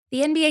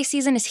The NBA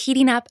season is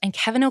heating up, and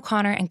Kevin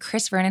O'Connor and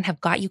Chris Vernon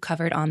have got you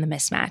covered on The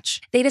Mismatch.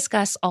 They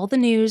discuss all the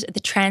news, the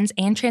trends,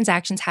 and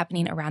transactions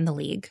happening around the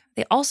league.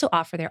 They also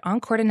offer their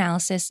on-court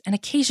analysis and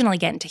occasionally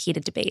get into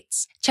heated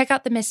debates. Check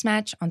out The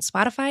Mismatch on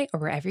Spotify or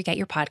wherever you get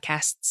your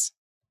podcasts.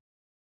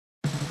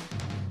 All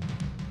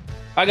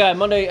right, guy,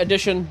 Monday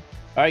edition.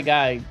 All right,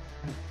 guy.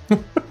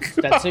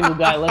 That single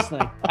guy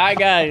listening. All right,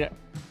 guy.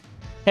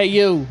 Hey,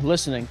 you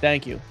listening.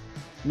 Thank you.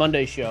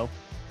 Monday show.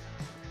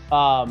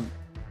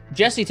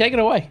 Jesse, take it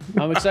away.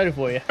 I'm excited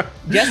for you.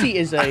 Jesse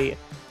is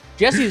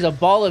a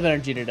ball of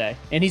energy today,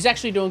 and he's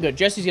actually doing good.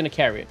 Jesse's going to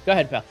carry it. Go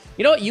ahead, pal.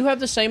 You know what? You have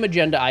the same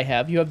agenda I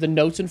have. You have the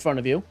notes in front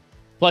of you,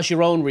 plus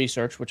your own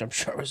research, which I'm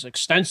sure is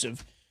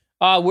extensive.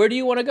 Where do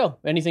you want to go?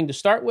 Anything to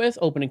start with?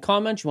 Opening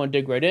comments? You want to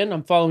dig right in?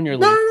 I'm following your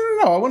lead.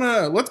 No. I want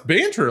to let's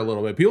banter a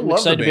little bit. People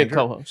love the banter. To be a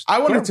co-host. I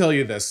want to tell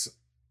you this.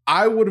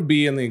 I would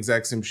be in the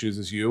exact same shoes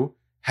as you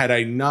had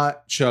I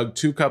not chugged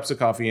 2 cups of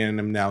coffee and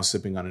am now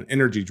sipping on an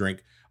energy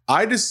drink.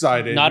 I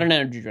decided... Not an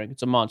energy drink.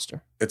 It's a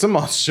Monster. It's a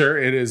Monster.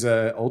 It is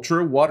a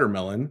Ultra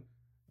Watermelon.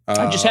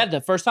 I just had the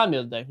first time the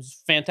other day. It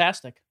was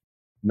fantastic.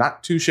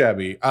 Not too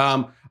shabby.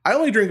 I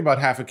only drink about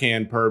half a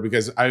can per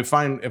because I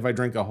find if I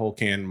drink a whole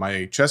can,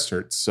 my chest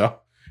hurts. So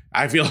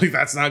I feel like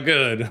that's not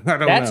good. I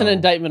don't know. That's an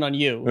indictment on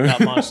you, not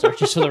Monster,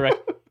 just for the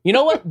record. You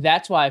know what?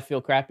 That's why I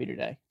feel crappy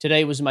today.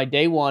 Today was my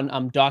day 1.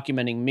 I'm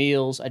documenting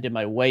meals. I did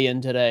my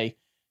weigh-in today.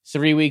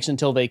 3 weeks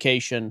until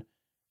vacation.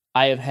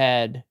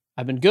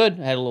 I've been good.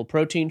 I had a little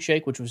protein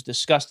shake, which was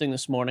disgusting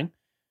this morning.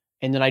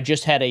 And then I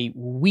just had a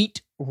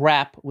wheat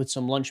wrap with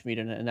some lunch meat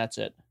in it, and that's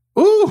it.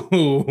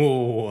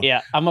 Ooh.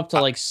 Yeah, I'm up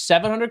to like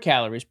 700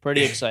 calories.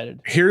 Pretty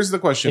excited. Here's the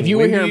question. If you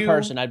were here in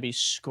person, I'd be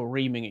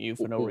screaming at you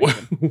for no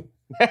reason.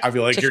 I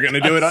feel like you're going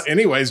to do it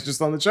anyways,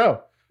 just on the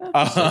show.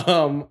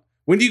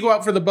 When do you go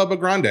out for the Bubba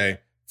Grande?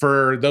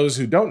 For those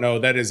who don't know,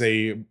 that is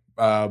a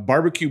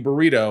barbecue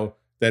burrito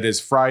that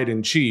is fried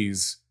in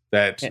cheese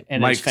that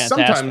and Mike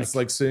sometimes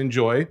likes to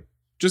enjoy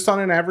just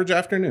on an average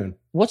afternoon.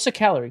 What's the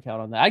calorie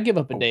count on that? I'd give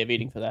up a day of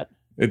eating for that.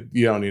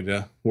 You don't need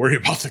to worry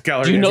about the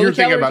calorie. Do you know if you're the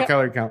thinking calorie about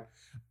calorie count.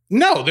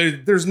 No,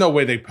 there's no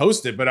way they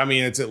post it, but I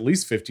mean, it's at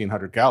least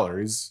 1,500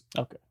 calories.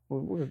 Okay.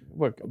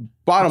 We're good.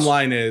 Bottom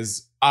line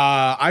is,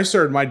 I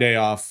started my day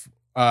off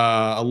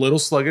a little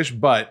sluggish,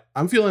 but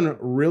I'm feeling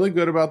really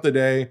good about the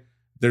day.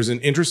 There's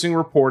an interesting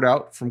report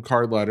out from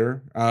Card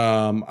Letter.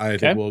 I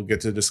think we'll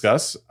get to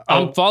discuss.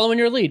 I'm following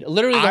your lead.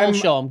 Literally the whole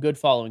show. I'm good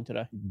following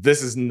today.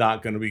 This is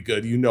not going to be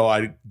good. You know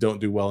I don't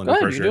do well under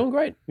pressure. You're doing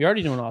great. You're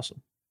already doing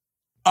awesome.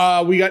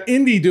 We got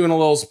Indy doing a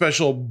little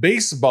special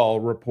baseball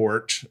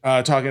report,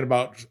 talking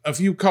about a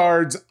few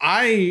cards.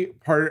 I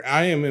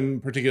am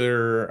in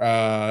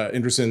particular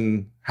interested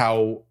in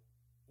how,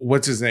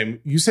 what's his name?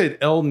 You said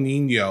El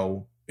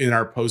Nino in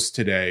our post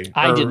today.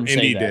 I didn't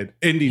say that.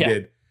 Indy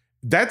did.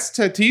 That's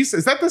Tatis.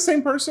 Is that the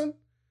same person?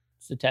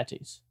 It's the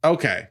Tatis.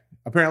 Okay.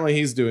 Apparently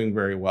he's doing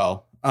very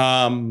well.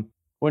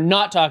 We're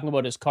not talking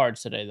about his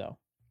cards today, though.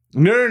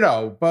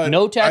 No. But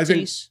no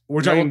Tatis.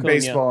 We're talking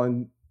baseball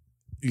and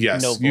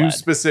yes, no you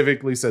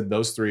specifically said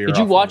those 3 are. Did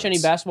you watch any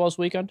basketball this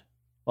weekend?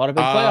 A lot of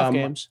big playoff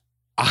games.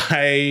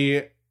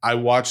 I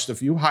watched a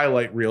few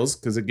highlight reels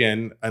because,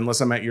 again,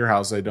 unless I'm at your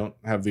house, I don't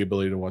have the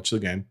ability to watch the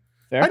game.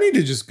 Fair. I need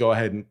to just go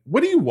ahead and...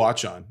 What do you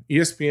watch on?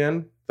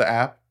 ESPN, the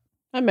app?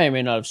 I may or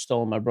may not have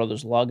stolen my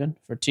brother's login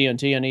for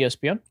TNT and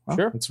ESPN. Well,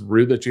 sure. It's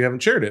rude that you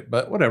haven't shared it,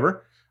 but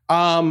whatever.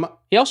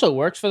 He also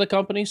works for the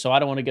company, so I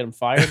don't want to get him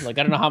fired. Like,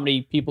 I don't know how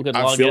many people can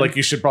log in. I feel like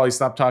you should probably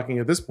stop talking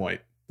at this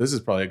point. This is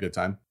probably a good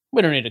time.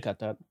 We don't need to cut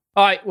that.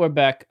 All right, we're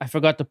back. I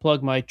forgot to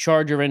plug my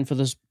charger in for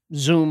this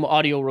Zoom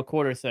audio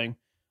recorder thing.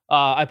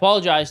 I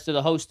apologize to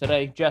the host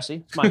today,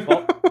 Jesse. It's my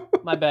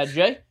fault. My bad,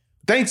 Jay.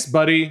 Thanks,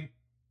 buddy.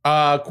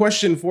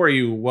 Question for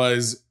you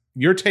was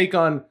your take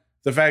on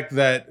the fact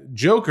that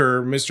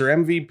Joker, Mr.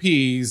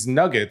 MVP's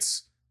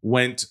Nuggets,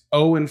 went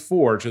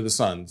 0-4 to the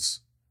Suns.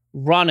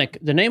 Ronak,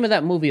 the name of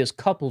that movie is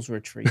Couples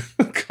Retreat.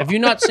 Have you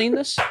not seen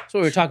this? That's what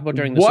we were talking about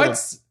during the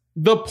What's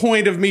the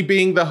point of me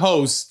being the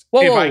host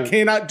if I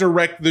cannot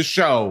direct the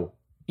show?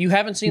 You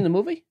haven't seen the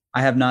movie?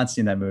 I have not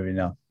seen that movie,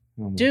 no.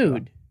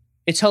 Dude,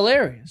 it's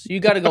hilarious. You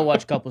got to go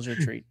watch Couples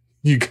Retreat.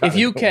 If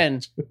you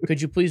can,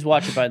 could you please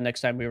watch it by the next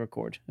time we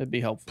record? That'd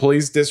be helpful.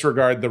 Please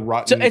disregard the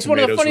Rotten It's one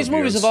of the funniest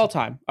reviews. movies of all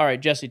time. All right,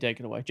 Jesse,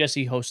 take it away.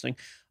 Jesse hosting.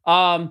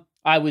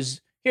 Here's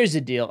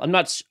the deal. I'm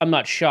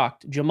not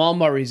shocked. Jamal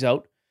Murray's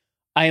out.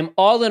 I am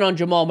all in on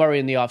Jamal Murray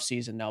in the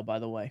offseason now, by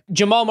the way.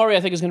 Jamal Murray, I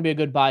think, is going to be a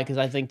good buy because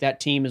I think that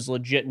team is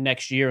legit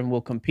next year and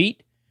will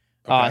compete.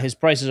 Okay. His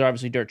prices are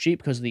obviously dirt cheap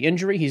because of the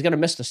injury. He's going to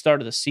miss the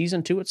start of the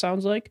season, too, it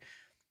sounds like.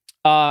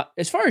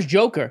 As far as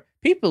Joker,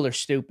 people are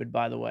stupid,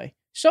 by the way.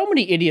 So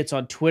many idiots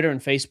on Twitter and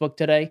Facebook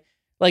today.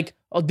 Like,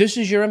 oh, this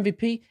is your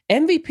MVP?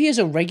 MVP is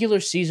a regular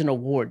season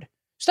award.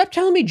 Stop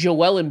telling me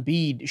Joel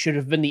Embiid should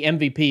have been the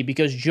MVP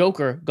because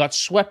Joker got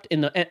swept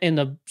in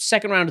the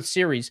second round of the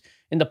series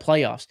in the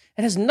playoffs.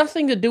 It has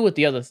nothing to do with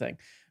the other thing.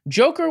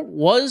 Joker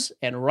was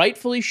and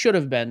rightfully should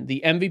have been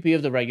the MVP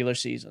of the regular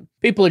season.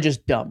 People are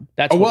just dumb.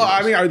 That's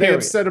are they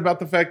upset about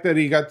the fact that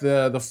he got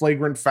the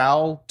flagrant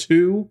foul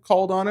 2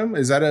 called on him?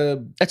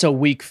 That's a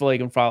weak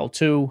flagrant foul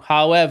 2.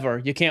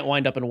 However, you can't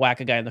wind up and whack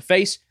a guy in the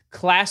face.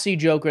 Classy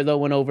Joker though,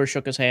 went over,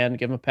 shook his hand,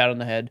 gave him a pat on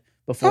the head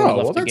before he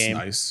left the game.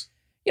 Nice.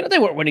 They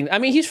weren't winning. I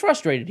mean, he's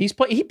frustrated.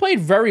 He played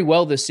very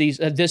well this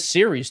season, this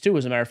series too.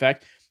 As a matter of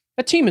fact,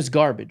 that team is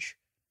garbage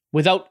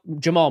without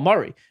Jamal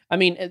Murray. I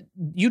mean,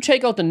 you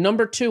take out the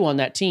number 2 on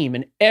that team,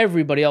 and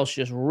everybody else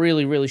just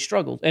really, really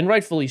struggled, and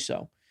rightfully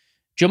so.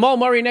 Jamal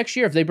Murray next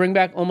year, if they bring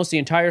back almost the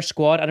entire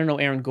squad, I don't know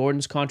Aaron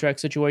Gordon's contract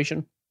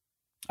situation.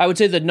 I would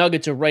say the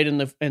Nuggets are right in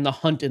the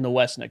hunt in the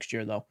West next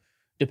year, though,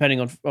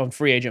 depending on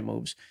free agent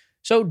moves.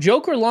 So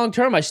Joker long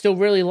term, I still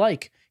really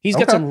like. He's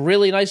got some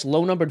really nice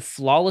low-numbered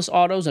flawless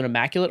autos and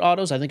immaculate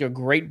autos. I think are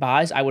great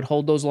buys. I would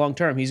hold those long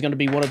term. He's going to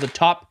be one of the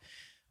top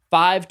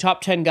 5, top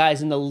 10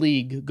 guys in the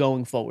league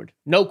going forward.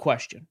 No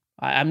question.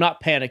 I'm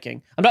not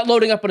panicking. I'm not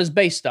loading up on his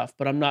base stuff,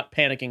 but I'm not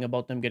panicking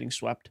about them getting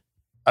swept.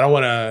 I don't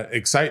want to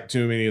excite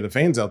too many of the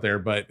fans out there,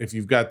 but if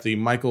you've got the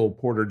Michael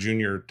Porter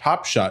Jr.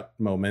 Top Shot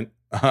moment,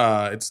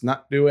 it's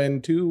not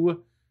doing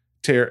too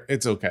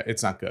it's okay.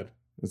 It's not good.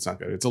 It's not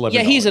good. It's $11.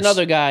 Yeah, he's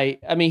another guy.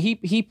 I mean,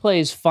 he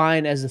plays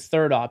fine as the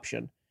third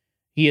option.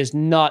 He is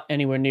not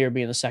anywhere near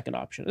being the second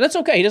option. That's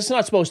okay. That's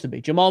not supposed to be.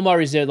 Jamal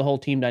Murray's there. The whole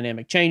team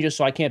dynamic changes,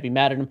 so I can't be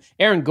mad at him.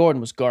 Aaron Gordon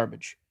was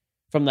garbage.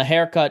 From the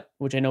haircut,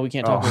 which I know we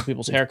can't talk about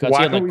people's haircuts.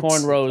 He had like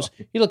cornrows.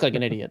 He looked like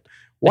an idiot.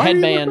 The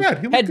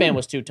headband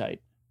was too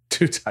tight.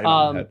 Too tight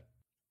on the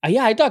head.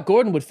 Yeah, I thought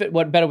Gordon would fit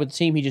better with the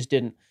team. He just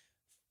didn't.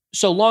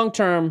 So long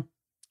term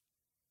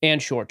and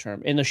short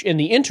term. In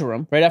the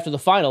interim, right after the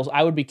finals,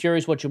 I would be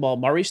curious what Jamal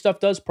Murray stuff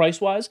does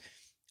price-wise.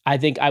 I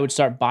think I would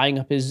start buying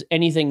up his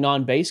anything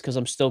non-base because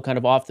I'm still kind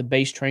of off the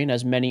base train,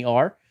 as many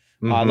are.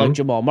 I like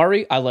Jamal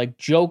Murray. I like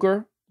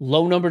Joker.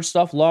 Low-numbered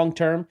stuff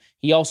long-term.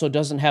 He also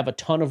doesn't have a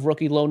ton of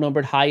rookie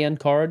low-numbered high-end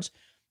cards.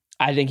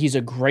 I think he's a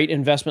great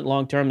investment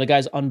long-term. The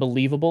guy's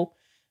unbelievable.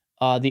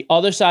 The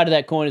other side of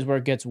that coin is where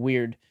it gets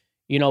weird.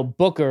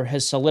 Booker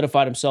has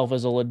solidified himself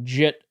as a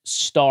legit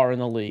star in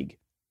the league.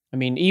 I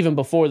mean, even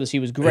before this, he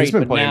was great. He's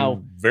been playing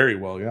now very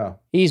well, yeah.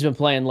 He's been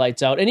playing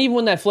lights out. And even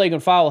when that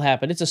flagrant foul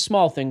happened, it's a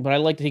small thing, but I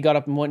like that he got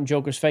up and went in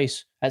Joker's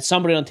face. As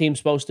somebody on the team's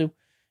supposed to.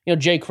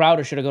 Jay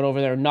Crowder should have gone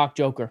over there and knocked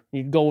Joker.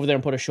 You'd go over there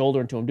and put a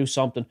shoulder into him, do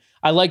something.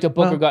 I like that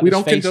Booker got in his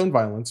face. We don't condone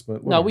violence,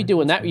 but whatever. No, we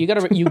doing that.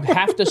 You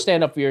have to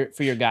stand up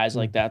for your guys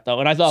like that, though.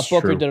 And I thought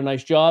Booker did a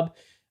nice job.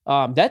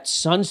 That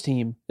Suns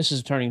team, this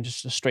is turning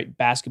just a straight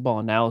basketball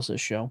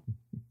analysis show.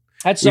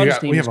 That Suns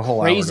team is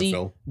crazy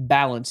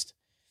balanced.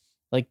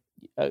 Like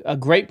a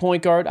great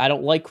point guard. I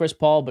don't like Chris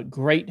Paul, but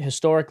great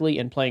historically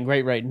and playing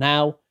great right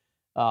now.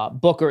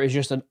 Booker is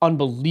just an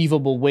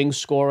unbelievable wing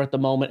scorer at the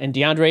moment, and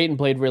DeAndre Ayton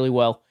played really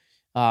well.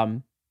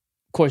 Of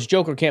course,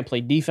 Joker can't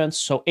play defense,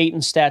 so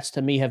Ayton's stats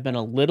to me have been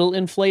a little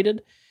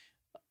inflated,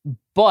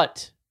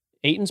 but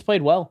Ayton's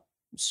played well.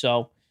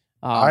 So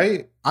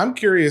I'm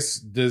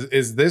curious,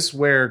 is this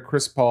where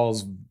Chris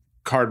Paul's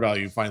card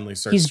value finally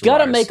starts He's to got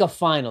to rise? make a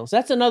finals.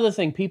 That's another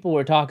thing people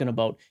were talking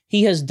about.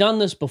 He has done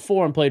this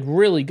before and played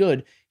really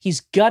good.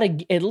 He's got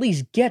to at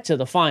least get to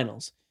the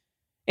finals.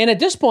 And at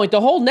this point,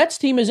 the whole Nets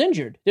team is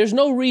injured. There's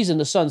no reason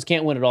the Suns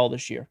can't win it all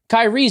this year.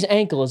 Kyrie's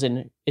ankle is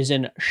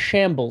in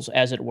shambles,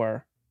 as it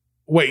were.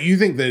 Wait, you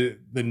think the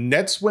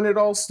Nets win it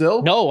all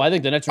still? No, I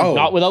think the Nets are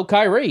not without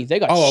Kyrie. They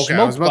got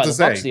smoked by the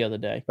Bucks the other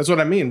day. That's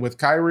what I mean with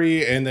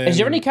Kyrie. And then, is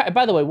there any?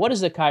 By the way, what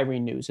is the Kyrie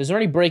news? Is there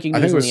any breaking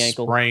news on the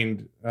ankle?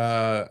 Sprained.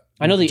 I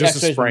know the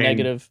X-rays were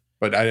negative,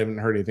 but I haven't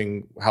heard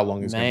anything. How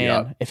long he's going to be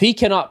out? If he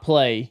cannot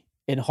play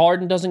and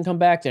Harden doesn't come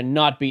back, they're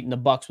not beating the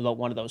Bucks without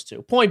one of those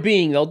two. Point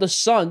being, though, the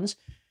Suns,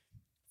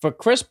 for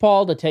Chris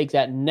Paul to take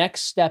that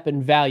next step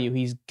in value,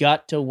 he's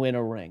got to win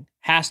a ring.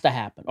 Has to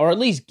happen, or at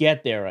least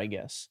get there, I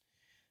guess.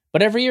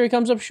 But every year he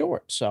comes up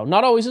short, so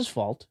not always his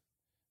fault.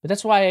 But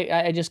that's why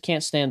I just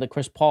can't stand the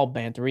Chris Paul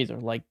banter either.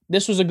 Like,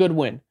 this was a good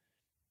win.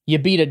 You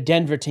beat a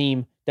Denver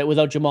team that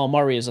without Jamal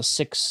Murray is a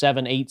 6,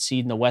 7, 8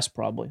 seed in the West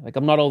probably. Like,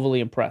 I'm not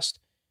overly impressed.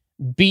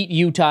 Beat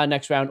Utah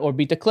next round or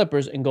beat the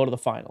Clippers and go to the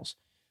finals.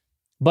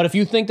 But if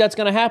you think that's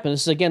going to happen,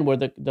 this is again where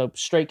the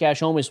straight cash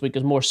home this week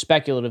is more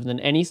speculative than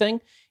anything.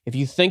 If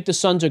you think the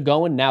Suns are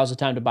going, now's the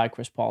time to buy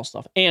Chris Paul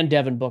stuff and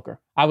Devin Booker.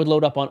 I would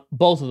load up on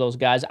both of those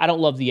guys. I don't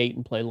love the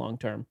Ayton play long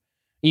term.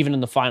 Even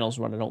in the finals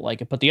run, I don't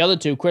like it. But the other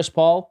two, Chris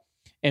Paul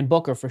and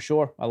Booker, for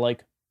sure, I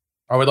like.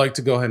 I would like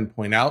to go ahead and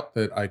point out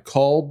that I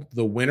called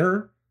the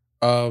winner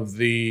of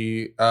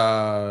the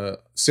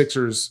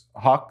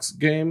Sixers-Hawks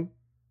game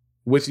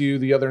with you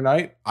the other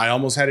night. I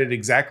almost had it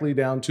exactly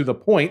down to the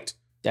point.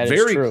 That is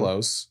very true.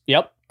 Close.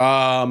 Yep.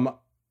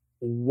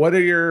 What are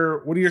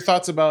your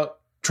thoughts about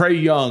Trae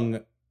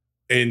Young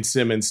and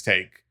Simmons'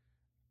 take?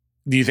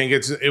 Do you think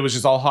it was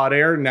just all hot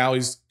air? Now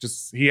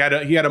he had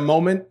a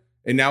moment.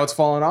 And now it's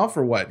fallen off,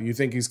 or what? Do you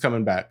think he's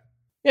coming back?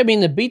 Yeah, I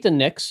mean, they beat the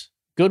Knicks.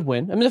 Good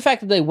win. I mean, the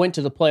fact that they went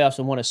to the playoffs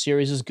and won a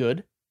series is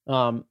good.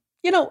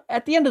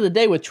 At the end of the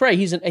day with Trey,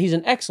 he's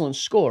an excellent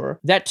scorer.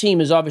 That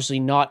team is obviously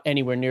not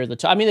anywhere near the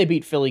top. I mean, they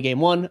beat Philly game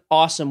one.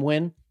 Awesome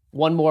win.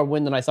 One more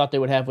win than I thought they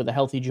would have with a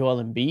healthy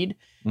Joel Embiid.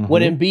 Mm-hmm.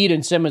 When Embiid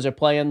and Simmons are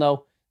playing,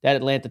 though, that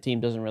Atlanta team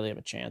doesn't really have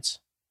a chance.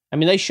 I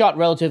mean, they shot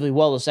relatively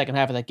well the second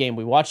half of that game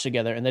we watched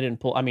together, and they didn't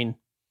pull. I mean,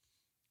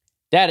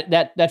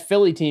 that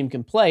Philly team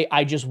can play.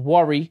 I just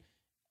worry.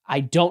 I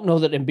don't know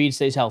that Embiid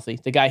stays healthy.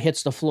 The guy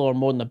hits the floor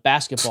more than the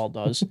basketball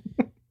does.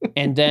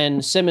 And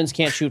then Simmons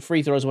can't shoot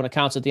free throws when it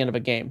counts at the end of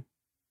a game.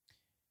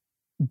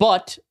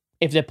 But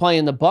if they're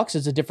playing the Bucks,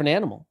 it's a different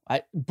animal.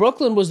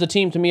 Brooklyn was the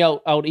team to me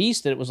out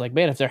east that it was like,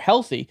 man, if they're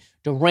healthy,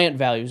 Durant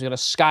value is going to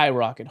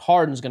skyrocket.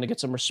 Harden's going to get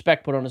some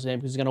respect put on his name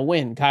because he's going to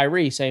win.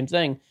 Kyrie, same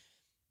thing.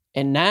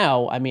 And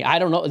now, I mean, I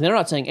don't know. They're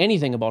not saying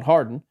anything about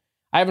Harden.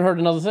 I haven't heard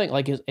another thing.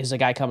 Like, is the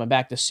guy coming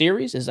back this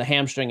series? Is the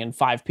hamstring in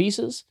 5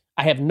 pieces?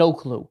 I have no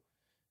clue.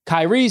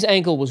 Kyrie's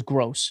ankle was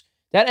gross.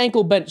 That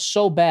ankle bent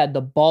so bad,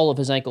 the ball of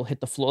his ankle hit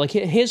the floor. Like,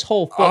 his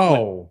whole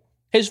foot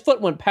his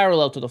foot went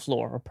parallel to the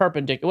floor, or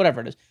perpendicular,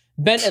 whatever it is.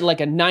 Bent at like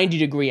a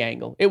 90-degree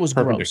angle. It was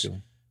gross.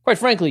 Quite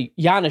frankly,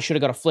 Giannis should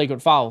have got a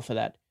flagrant foul for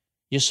that.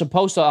 You're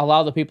supposed to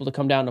allow the people to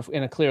come down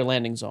in a clear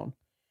landing zone.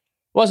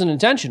 It wasn't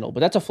intentional, but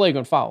that's a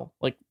flagrant foul.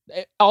 Like,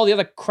 all the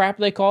other crap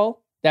they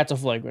call, that's a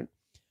flagrant.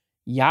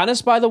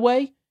 Giannis, by the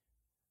way,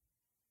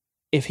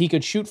 if he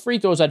could shoot free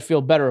throws, I'd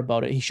feel better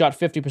about it. He shot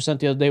 50%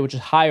 the other day, which is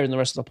higher than the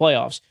rest of the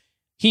playoffs.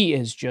 He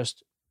is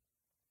just,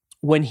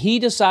 when he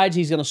decides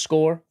he's going to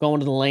score, going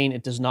to the lane,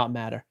 it does not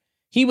matter.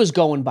 He was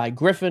going by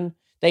Griffin.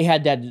 They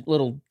had that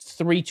little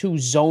 3-2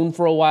 zone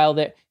for a while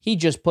there. He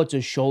just puts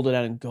his shoulder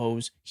down and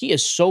goes. He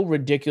is so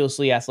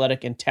ridiculously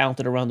athletic and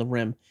talented around the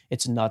rim.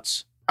 It's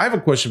nuts. I have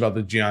a question about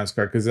the Giannis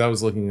card because I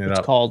was looking it up.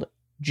 It's called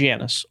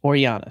Giannis or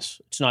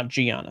Giannis. It's not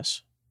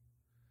Giannis.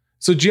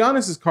 So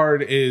Giannis's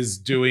card is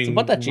doing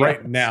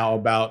right now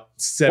about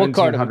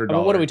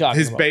 $1,700. What are we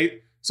talking about?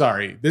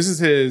 Sorry, this is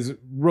his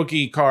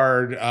rookie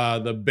card,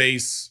 the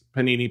base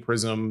Panini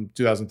Prism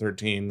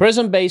 2013.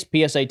 Prism base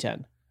PSA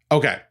 10.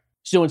 Okay.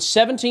 He's doing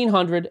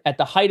 $1,700. At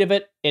the height of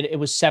it, it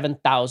was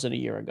 $7,000 a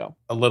year ago.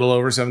 A little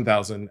over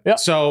 $7,000. Yep.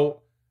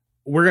 So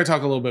we're going to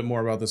talk a little bit more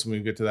about this when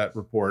we get to that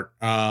report.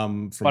 Why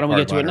don't we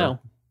get to it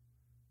now?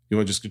 You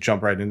want to just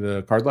jump right into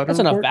the card ladder? That's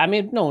report? enough. I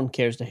mean, no one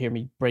cares to hear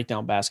me break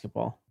down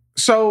basketball.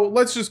 So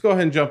let's just go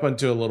ahead and jump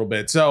into a little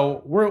bit.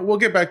 So we'll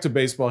get back to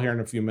baseball here in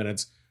a few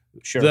minutes.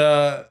 Sure.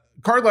 The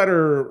Card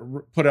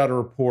Ladder put out a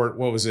report,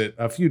 what was it,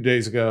 a few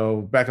days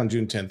ago, back on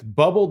June 10th.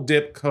 Bubble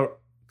dip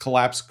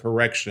collapse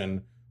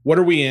correction. What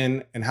are we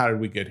in and how did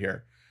we get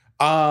here?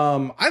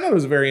 I thought it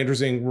was a very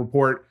interesting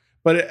report,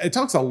 but it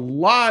talks a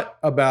lot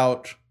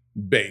about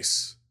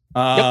base.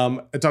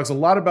 It talks a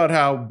lot about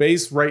how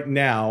base right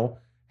now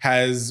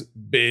has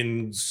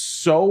been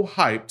so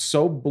hyped,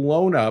 so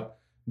blown up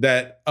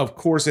that, of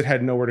course, it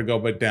had nowhere to go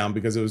but down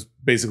because it was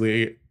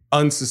basically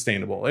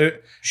unsustainable.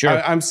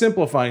 Sure. I'm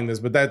simplifying this,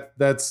 but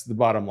that's the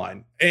bottom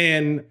line.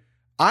 And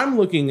I'm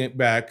looking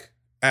back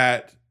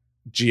at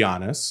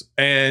Giannis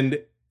and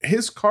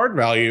his card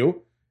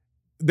value.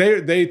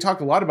 They talk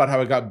a lot about how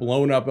it got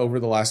blown up over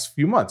the last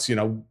few months,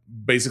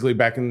 basically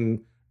back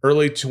in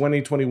early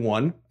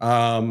 2021,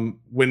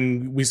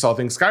 when we saw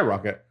things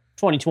skyrocket.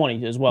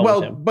 2020 as well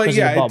with him. But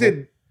yeah, it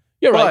did.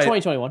 You're right,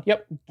 2021.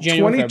 Yep.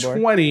 January, 2020,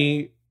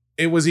 February.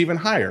 It was even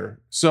higher.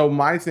 So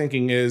my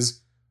thinking is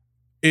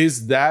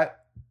that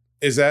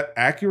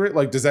accurate?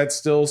 Like, does that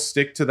still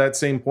stick to that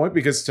same point?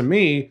 Because to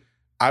me,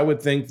 I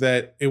would think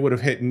that it would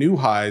have hit new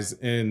highs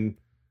in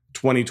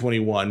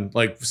 2021,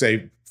 like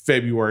say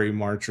February,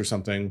 March or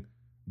something.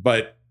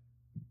 But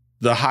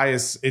the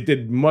highest, it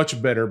did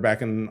much better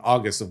back in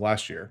August of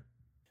last year.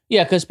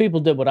 Yeah, because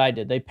people did what I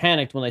did. They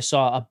panicked when they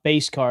saw a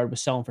base card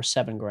was selling for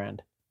 $7,000,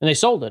 and they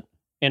sold it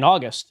in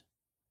August.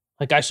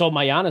 Like, I sold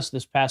my Giannis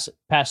this past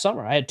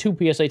summer. I had 2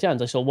 PSA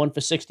 10s. I sold one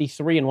for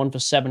 63 and one for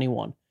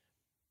 71.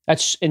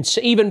 That's, and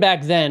even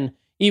back then,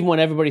 even when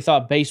everybody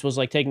thought base was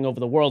like taking over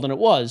the world, and it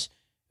was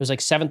like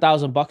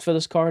 $7,000 for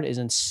this card is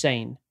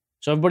insane.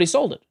 So everybody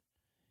sold it.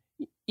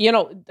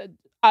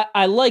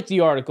 I like the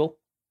article.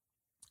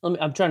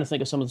 I'm trying to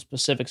think of some of the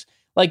specifics.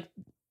 Like,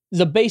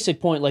 the basic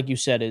point, like you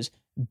said, is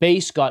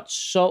base got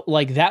so,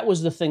 like, that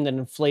was the thing that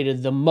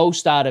inflated the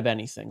most out of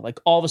anything. Like,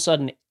 all of a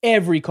sudden,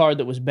 every card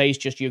that was base,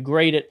 just you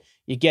grade it,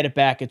 you get it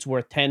back, it's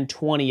worth 10,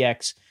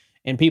 20x,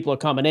 and people are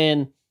coming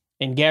in,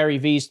 and Gary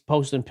V's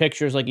posting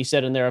pictures, like he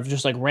said in there, of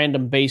just like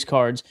random base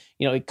cards.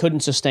 It couldn't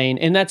sustain,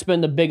 and that's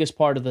been the biggest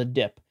part of the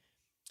dip.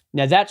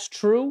 Now, that's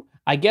true.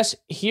 I guess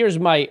here's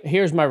my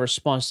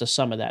response to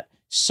some of that.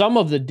 Some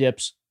of the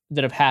dips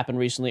that have happened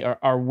recently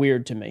are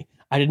weird to me.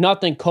 I did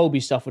not think Kobe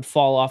stuff would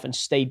fall off and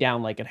stay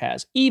down like it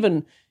has.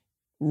 Even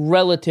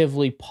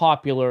relatively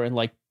popular and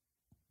like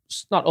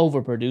not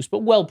overproduced,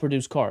 but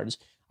well-produced cards.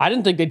 I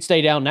didn't think they'd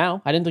stay down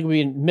now. I didn't think we'd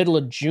be in middle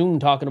of June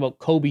talking about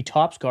Kobe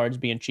Topps cards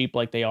being cheap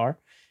like they are.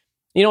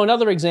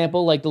 Another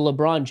example, like the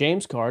LeBron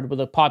James card with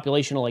a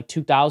population of like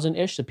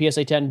 2,000-ish, the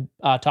PSA 10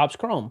 Topps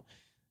Chrome.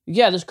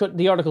 Yeah,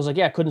 the article's like,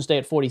 yeah, it couldn't stay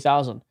at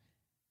 40,000.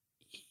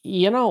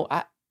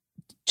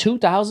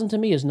 2,000 to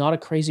me is not a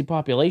crazy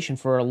population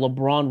for a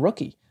LeBron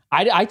rookie.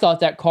 I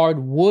thought that card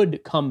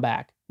would come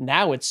back.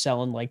 Now it's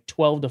selling like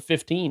 12 to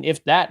 15,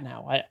 if that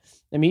now.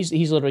 I mean,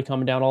 he's literally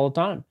coming down all the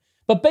time.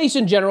 But base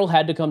in general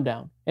had to come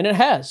down, and it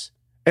has.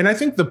 And I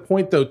think the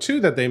point, though, too,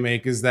 that they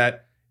make is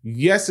that,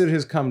 yes, it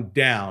has come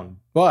down,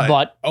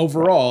 but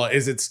overall,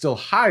 is it still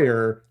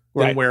higher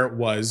than where it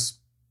was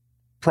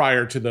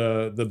prior to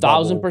the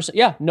 1,000%?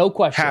 Yeah, no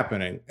question.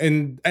 Happening.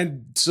 And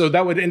so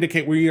that would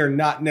indicate we are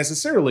not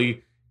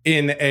necessarily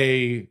in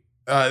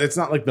it's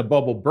not like the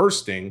bubble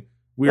bursting.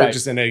 We are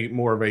just in a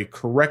more of a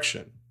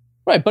correction.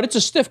 Right, but it's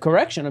a stiff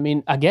correction. I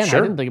mean, again, I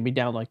didn't think it'd be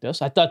down like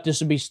this. I thought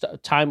this would be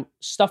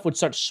stuff would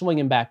start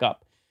swinging back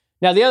up.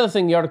 Now, the other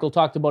thing the article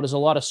talked about is a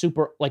lot of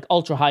super, like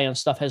ultra high-end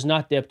stuff has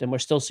not dipped, and we're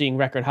still seeing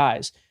record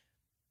highs.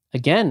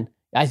 Again,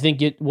 I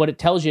think what it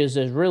tells you is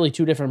there's really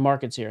two different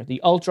markets here.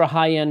 The ultra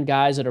high-end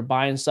guys that are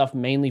buying stuff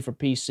mainly for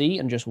PC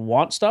and just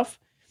want stuff.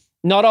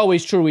 Not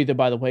always true either,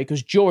 by the way,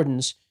 because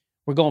Jordans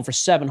were going for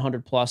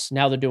 $700 plus.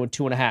 Now they're doing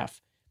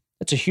 $2.5.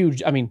 That's a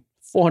huge,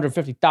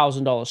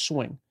 $450,000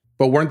 swing.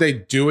 But weren't they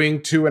doing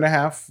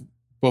 2.5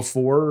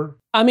 before?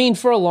 I mean,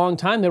 for a long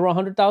time, they were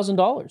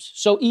 $100,000.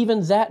 So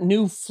even that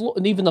new floor,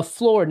 even the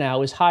floor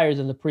now is higher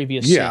than the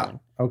previous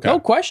ceiling. Okay. No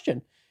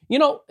question. You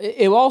know,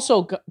 it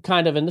also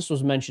kind of, and this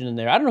was mentioned in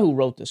there, I don't know who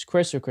wrote this,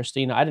 Chris or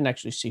Christina. I didn't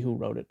actually see who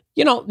wrote it.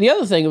 You know, the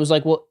other thing, it was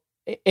like, well,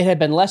 it had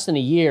been less than a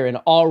year and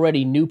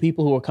already new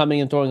people who were coming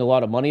and throwing a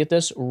lot of money at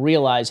this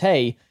realize,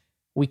 hey,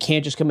 we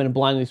can't just come in and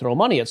blindly throw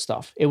money at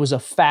stuff. It was a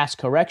fast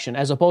correction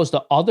as opposed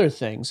to other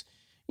things.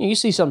 You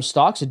see some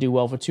stocks that do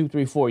well for 2,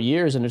 3, 4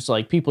 years, and it's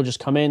like people just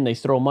come in, they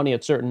throw money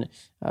at certain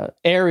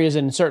areas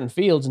and certain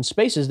fields and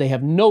spaces they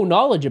have no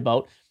knowledge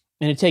about,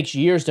 and it takes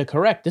years to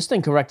correct. This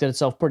thing corrected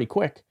itself pretty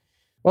quick.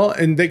 Well,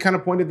 and they kind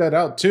of pointed that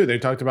out, too. They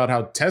talked about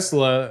how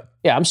Tesla...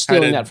 Yeah, I'm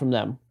stealing that from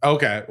them.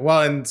 Okay.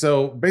 Well, and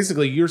so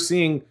basically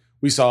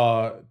we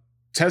saw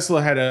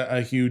Tesla had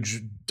a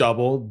huge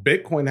double,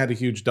 Bitcoin had a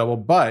huge double,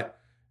 but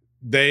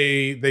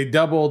they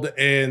doubled,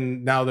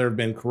 and now there have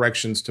been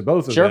corrections to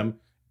both of them.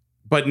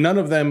 But none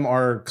of them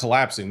are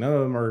collapsing. None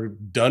of them are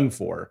done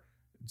for.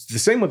 It's the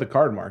same with the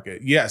card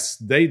market. Yes,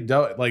 they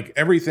do, like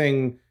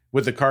everything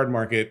with the card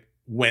market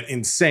went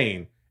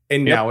insane,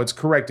 and now it's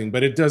correcting,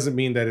 but it doesn't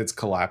mean that it's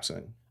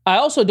collapsing. I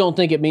also don't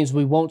think it means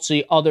we won't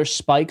see other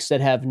spikes that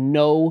have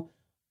no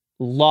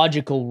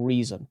logical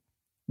reason.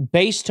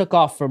 Base took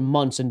off for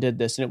months and did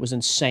this, and it was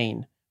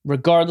insane,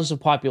 regardless of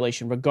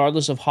population,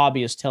 regardless of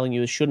hobbyists telling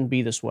you it shouldn't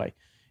be this way.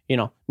 You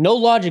know, no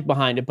logic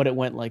behind it, but it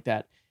went like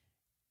that.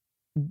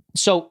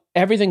 So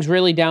everything's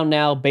really down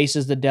now. Base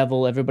is the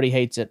devil. Everybody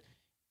hates it.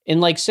 In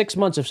like 6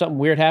 months, if something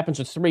weird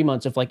happens, or 3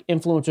 months, if like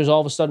influencers all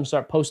of a sudden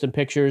start posting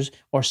pictures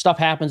or stuff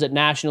happens at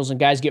nationals and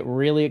guys get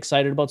really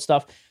excited about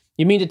stuff,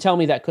 you mean to tell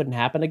me that couldn't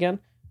happen again?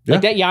 Yeah.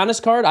 Like that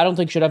Giannis card, I don't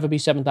think should ever be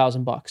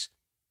 $7,000.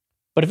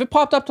 But if it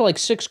popped up to like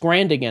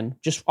 $6,000 again,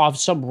 just off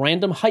some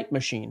random hype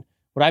machine,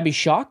 would I be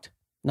shocked?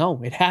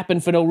 No, it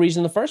happened for no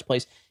reason in the first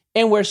place.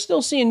 And we're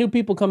still seeing new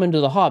people come into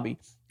the hobby.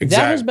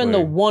 Exactly. That has been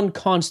the one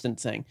constant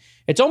thing.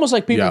 It's almost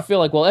like people feel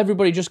like, well,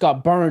 everybody just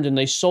got burned and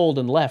they sold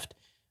and left.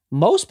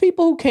 Most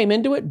people who came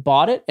into it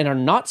bought it and are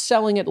not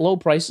selling at low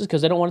prices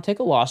because they don't want to take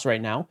a loss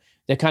right now.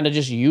 They're kind of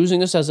just using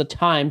this as a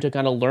time to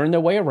kind of learn their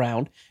way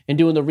around and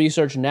doing the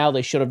research now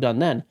they should have done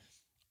then.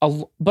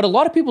 But a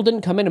lot of people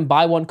didn't come in and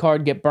buy one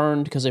card, get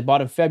burned because they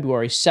bought in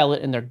February, sell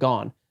it, and they're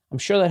gone. I'm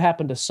sure that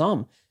happened to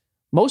some.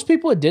 Most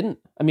people, it didn't.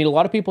 I mean, a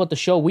lot of people at the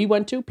show we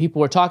went to,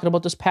 people were talking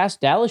about this past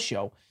Dallas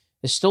show.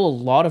 There's still a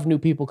lot of new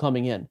people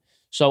coming in.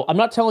 So I'm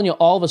not telling you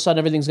all of a sudden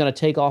everything's going to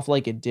take off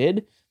like it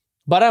did,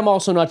 but I'm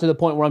also not to the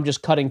point where I'm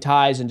just cutting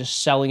ties and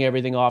just selling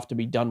everything off to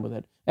be done with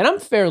it. And I'm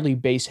fairly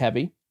base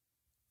heavy.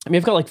 I mean,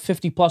 I've got like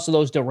 50 plus of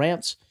those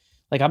Durants.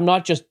 Like, I'm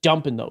not just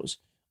dumping those.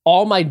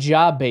 All my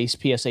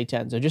job-based PSA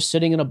 10s are just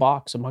sitting in a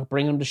box. I'm not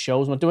bringing them to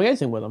shows. I'm not doing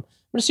anything with them.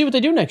 I'm going to see what they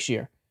do next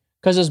year.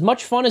 Because as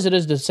much fun as it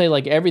is to say,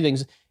 like,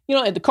 everything's... You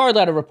know, the Card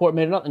Ladder report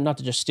made it not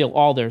to just steal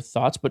all their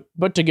thoughts,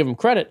 but to give them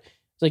credit.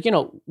 It's like, you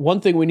know,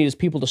 one thing we need is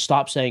people to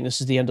stop saying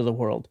this is the end of the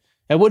world.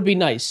 It would be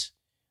nice.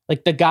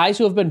 Like, the guys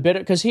who have been bitter...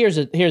 Because here's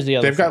the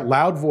other They've got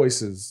loud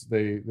voices,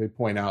 they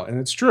point out. And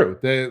it's true.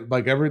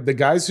 The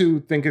guys who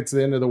think it's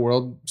the end of the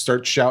world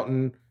start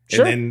shouting...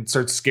 Sure. And then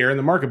starts scaring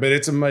the market. But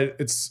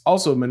it's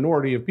also a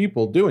minority of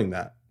people doing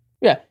that.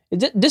 Yeah.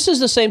 This is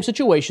the same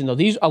situation, though.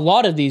 A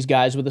lot of these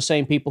guys were the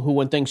same people who,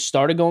 when things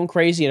started going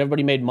crazy and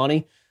everybody made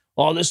money,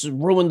 oh, this has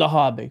ruined the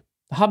hobby.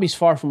 The hobby's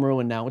far from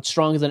ruined now. It's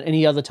stronger than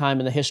any other time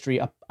in the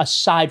history,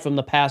 aside from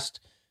the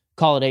past,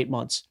 call it 8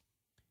 months.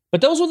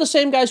 But those were the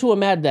same guys who were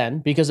mad then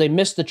because they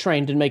missed the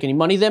train, didn't make any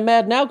money. They're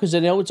mad now because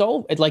they know it's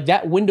over. It's like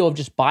that window of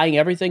just buying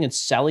everything and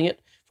selling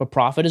it for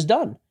profit is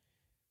done.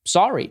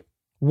 Sorry.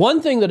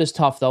 One thing that is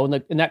tough, though,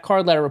 and that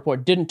Card Ladder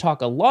report didn't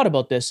talk a lot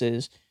about this,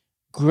 is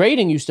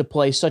grading used to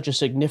play such a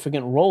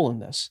significant role in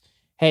this.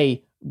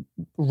 Hey,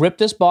 rip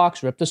this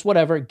box, rip this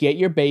whatever, get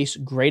your base,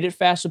 grade it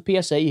fast with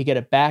PSA, you get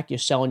it back, you're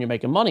selling, you're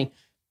making money.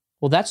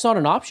 Well, that's not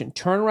an option.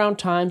 Turnaround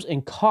times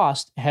and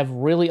cost have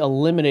really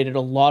eliminated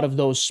a lot of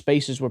those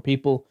spaces where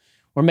people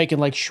we're making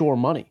like sure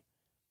money.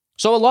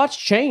 So a lot's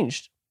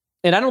changed.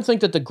 And I don't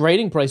think that the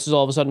grading price is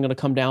all of a sudden going to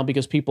come down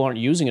because people aren't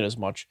using it as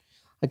much.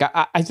 Like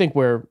I think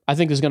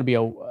there's going to be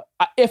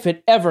if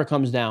it ever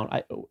comes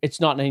down, it's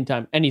not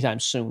anytime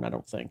soon. I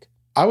don't think.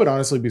 I would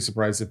honestly be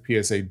surprised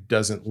if PSA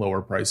doesn't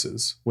lower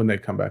prices when they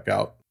come back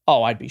out.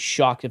 Oh, I'd be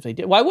shocked if they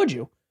did. Why would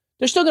you?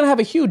 They're still going to have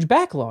a huge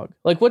backlog.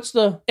 Like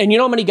and you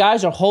know how many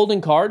guys are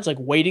holding cards, like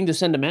waiting to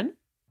send them in?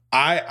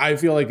 I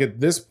feel like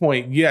at this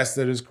point, yes,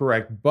 that is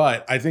correct.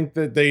 But I think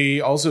that they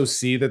also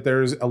see that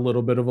there's a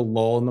little bit of a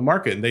lull in the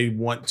market and they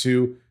want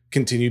to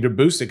continue to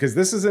boost it because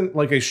this isn't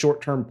like a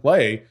short-term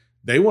play.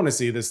 They want to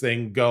see this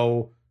thing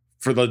go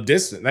for the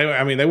distance.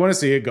 They want to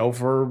see it go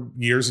for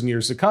years and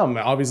years to come.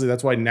 Obviously,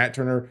 that's why Nat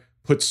Turner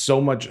puts so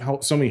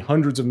many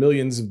hundreds of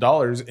millions of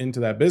dollars into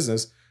that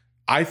business.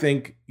 I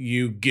think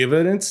you give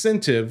an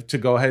incentive to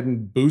go ahead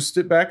and boost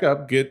it back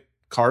up, get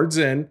cards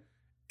in,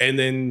 and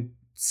then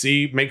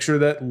make sure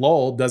that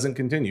lull doesn't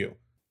continue.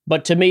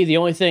 But to me, the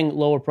only thing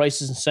lower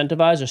prices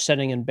incentivize are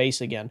setting in base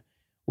again,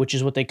 which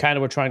is what they kind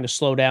of were trying to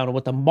slow down, and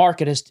what the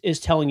market is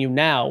telling you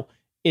now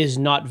is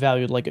not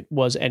valued like it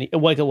was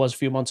a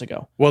few months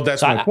ago. Well,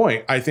 that's my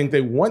point. I think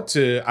they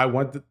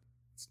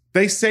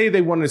they say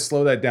they want to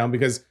slow that down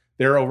because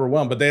they're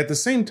overwhelmed, but at the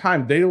same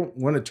time, they don't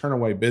want to turn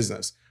away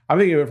business. I'm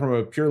thinking of it from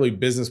a purely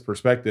business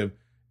perspective.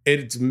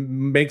 It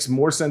makes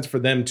more sense for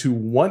them to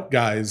want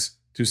guys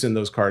to send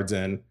those cards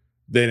in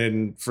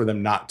than for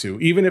them not to,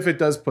 even if it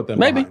does put them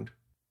behind.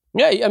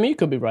 Yeah, I mean, you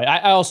could be right.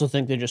 I also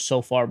think they're just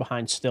so far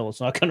behind still.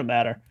 It's not going to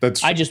matter.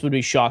 I just would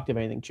be shocked if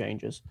anything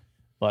changes.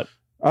 But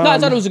no, I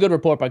thought it was a good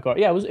report by Carr.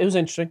 Yeah, it was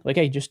interesting. Like,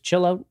 hey, just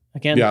chill out.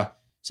 Again,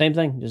 same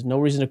thing. There's no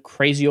reason to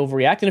crazy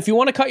overreact. And if you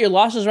want to cut your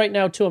losses right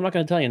now, too, I'm not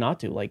going to tell you not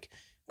to. Like,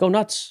 go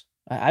nuts.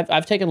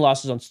 I've taken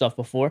losses on stuff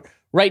before.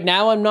 Right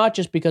now, I'm not,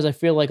 just because I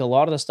feel like a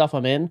lot of the stuff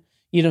I'm in,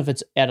 even if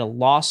it's at a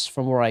loss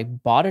from where I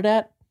bought it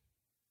at,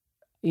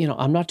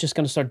 I'm not just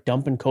going to start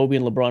dumping Kobe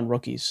and LeBron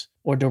rookies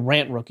or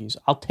Durant rookies.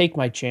 I'll take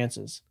my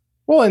chances.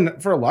 Well,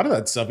 and for a lot of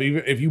that stuff,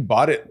 even if you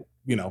bought it,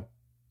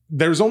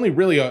 there's only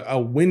really a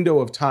window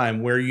of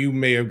time where you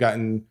may have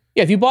gotten.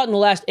 Yeah, if you bought in the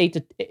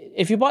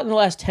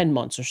last 10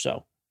 months or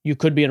so, you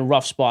could be in a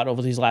rough spot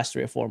over these last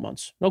 3 or 4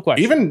 months. No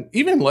question.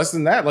 Even less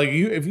than that. Like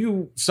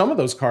some of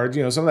those cards,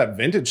 some of that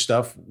vintage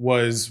stuff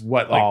was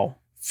what, like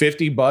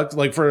 $50,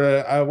 like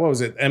for what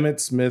was it,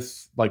 Emmitt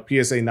Smith, like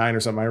PSA 9 or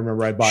something. I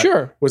remember I bought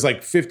was like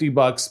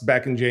 $50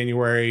 back in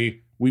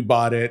January. We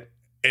bought it,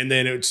 and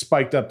then it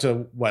spiked up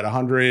to what,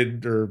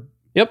 100 or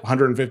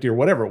 150 or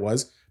whatever it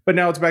was. But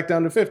now it's back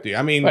down to 50.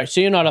 I mean, right, so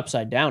you're not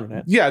upside down in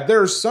it. Yeah,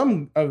 there's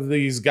some of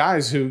these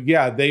guys who,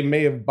 they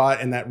may have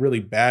bought in that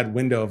really bad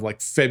window of like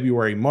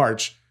February,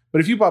 March.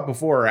 But if you bought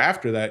before or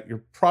after that,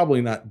 you're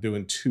probably not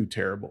doing too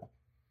terrible.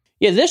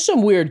 Yeah, there's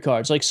some weird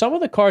cards. Like some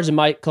of the cards in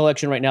my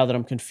collection right now that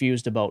I'm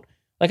confused about.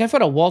 Like I've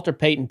got a Walter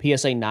Payton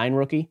PSA 9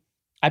 rookie.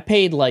 I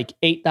paid like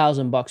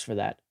 $8,000 for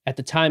that. At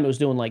the time, it was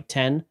doing like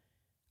 10.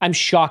 I'm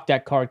shocked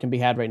that card can be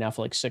had right now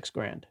for like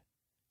 $6,000.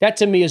 That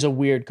to me is a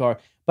weird card.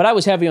 But I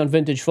was heavy on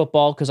vintage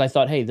football because I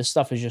thought, hey, this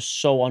stuff is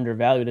just so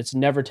undervalued. It's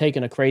never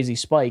taken a crazy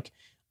spike.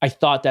 I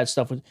thought that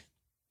stuff would,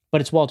 but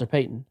it's Walter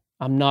Payton.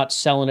 I'm not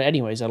selling it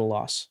anyways at a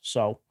loss.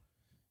 So,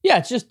 yeah,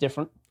 it's just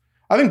different.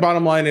 I think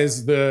bottom line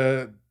is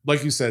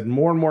like you said,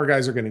 more and more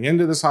guys are getting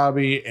into this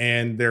hobby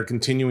and they're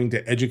continuing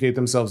to educate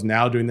themselves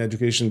now during the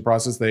education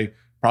process. They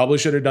probably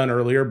should have done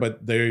earlier,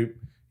 but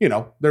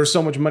there's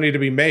so much money to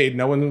be made.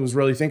 No one was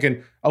really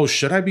thinking, oh,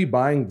 should I be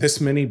buying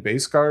this many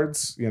base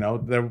cards?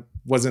 There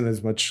wasn't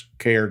as much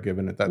care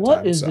given at that time.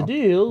 What is the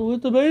deal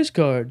with the base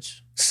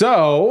cards?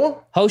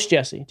 So, host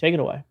Jesse, take it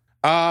away.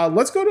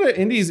 Let's go to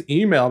Indy's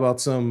email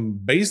about some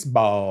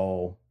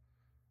baseball.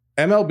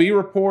 MLB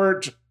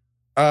report.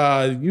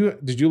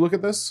 Did you look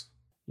at this?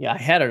 Yeah, I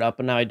had it up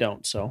and now I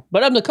don't. So,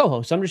 but I'm the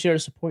co-host. I'm just here to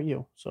support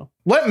you. So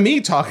let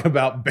me talk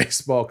about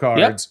baseball cards.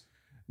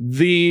 Yep.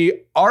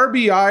 The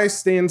RBI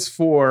stands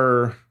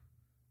for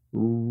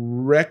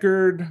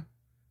record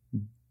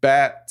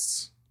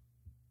bats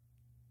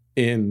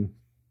in.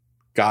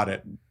 Got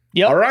it.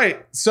 Yep. All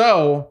right.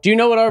 So, do you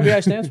know what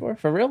RBI stands for?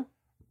 For real?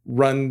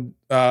 Run.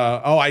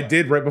 I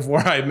did right before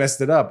I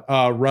messed it up.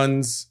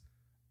 Runs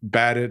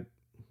batted.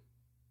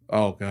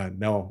 Oh God,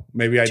 no.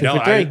 Maybe I 2 don't.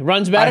 for 3.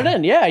 Runs batted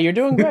in. Yeah, you're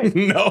doing great.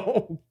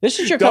 No. This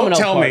is your coming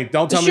out party.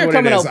 Don't tell me what it is. This is your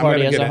coming out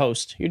party as a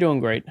host. You're doing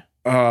great.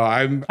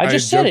 I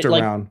just said it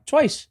around. Like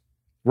twice.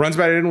 Runs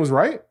batted in was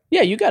right?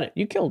 Yeah, you got it.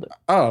 You killed it.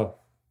 Oh,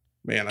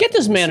 man. Get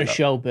this man a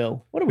show,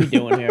 Bill. What are we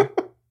doing here?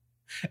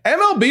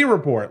 MLB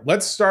report.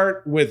 Let's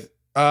start with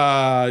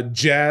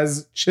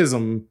Jazz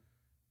Chisholm.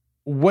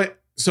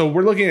 So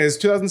we're looking at his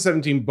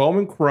 2017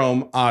 Bowman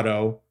Chrome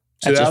auto.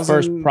 That's his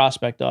first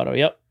prospect auto.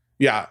 Yep.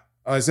 Yeah.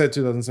 I said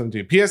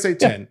 2017. PSA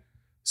 10. Yeah.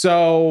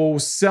 So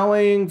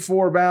selling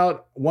for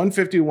about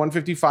 150,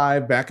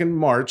 155 back in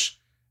March.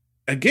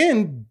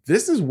 Again,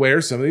 this is where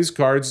some of these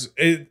cards,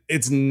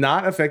 it's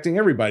not affecting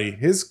everybody.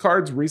 His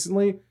cards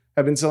recently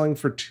have been selling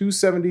for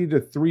 270 to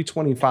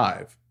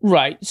 325.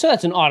 Right. So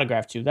that's an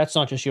autograph too. That's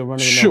not just your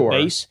run-of-the-mill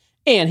base.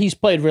 And he's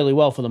played really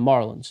well for the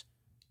Marlins.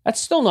 That's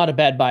still not a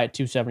bad buy at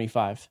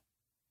 275.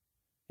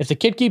 If the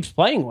kid keeps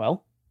playing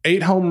well.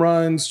 8 home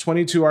runs,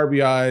 22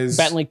 RBIs.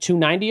 Batting like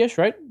 290-ish,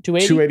 right?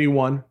 280?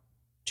 281.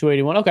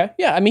 281. Okay.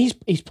 Yeah, I mean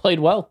he's played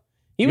well.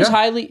 He was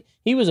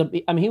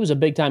a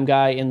big time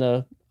guy in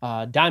the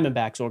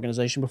Diamondbacks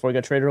organization before he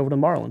got traded over to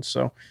Marlins.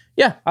 So,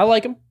 yeah, I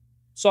like him.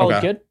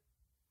 Solid kid.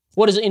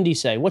 What does Indy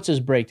say? What's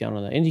his breakdown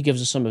on that? Indy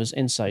gives us some of his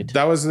insight.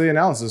 That was the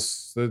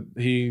analysis that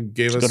he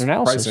gave us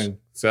pricing.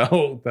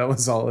 So that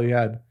was all he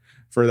had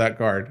for that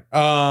card.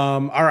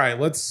 All right,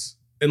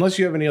 unless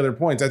you have any other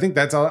points, I think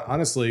that's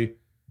honestly,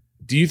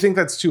 do you think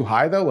that's too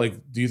high though? Like,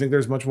 do you think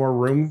there's much more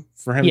room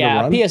for him to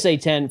run? Yeah, PSA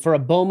 10 for a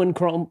Bowman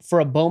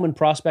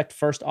prospect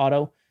first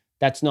auto,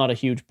 that's not a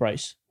huge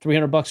price.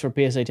 $300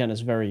 for PSA 10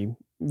 is very,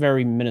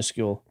 very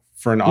minuscule.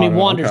 For an auto. I mean,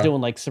 Wander's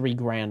doing like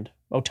 $3,000.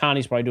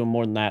 Ohtani's probably doing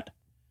more than that.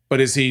 But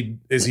is he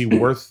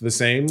worth the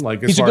same?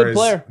 Like, as he's a far good as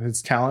player.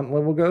 His talent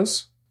level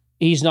goes?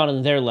 He's not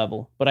in their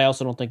level, but I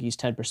also don't think he's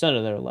 10%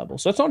 of their level.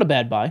 So it's not a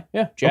bad buy.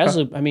 Yeah, Jazz.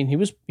 Okay. I mean, he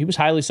was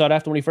highly sought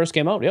after when he first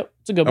came out. Yep,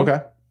 it's a good one.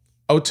 Okay.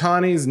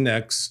 Ohtani's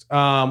next.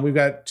 We've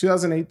got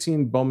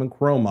 2018 Bowman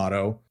Chrome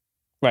auto.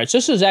 Right. So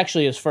this is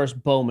actually his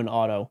first Bowman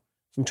auto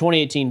from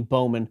 2018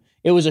 Bowman.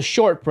 It was a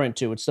short print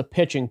too. It's the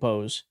pitching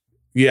pose.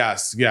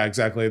 Yes. Yeah.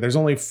 Exactly. There's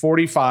only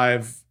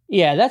 45.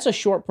 Yeah, that's a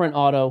short print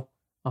auto.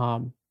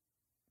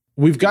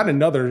 We've got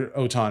another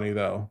Ohtani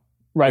though.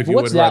 Right. But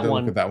what's that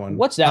one? Look at that one.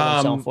 What's that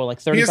one selling for? Like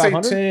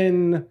 $3,500? PSA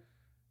 10,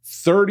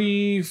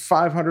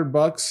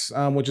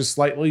 $3,500, which is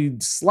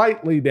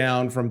slightly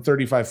down from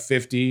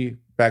 $3,550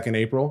 back in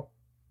April.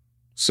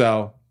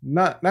 So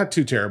not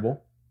too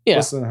terrible. Yeah.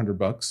 Less than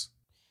 $100.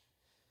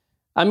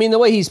 I mean, the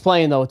way he's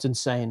playing though, it's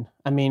insane.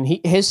 I mean,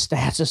 his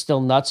stats are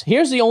still nuts.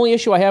 Here's the only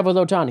issue I have with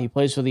Ohtani. He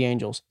plays for the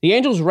Angels. The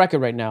Angels' record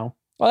right now.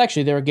 Well,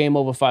 actually, they're a game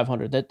over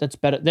 500. That's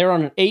better. They're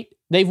on an 8.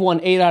 They've won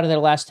 8 out of their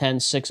last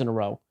 10, 6 in a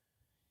row.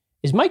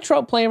 Is Mike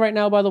Trout playing right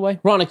now, by the way?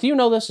 Ronak, do you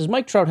know this? Is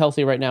Mike Trout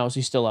healthy right now? Is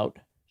he still out?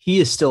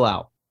 He is still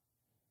out.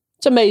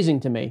 It's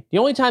amazing to me. The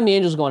only time the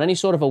Angels go on any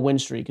sort of a win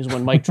streak is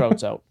when Mike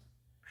Trout's out.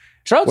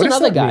 Trout's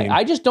another guy. Mean?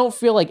 I just don't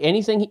feel like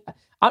anything.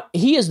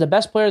 He is the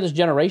best player of this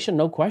generation,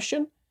 no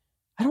question.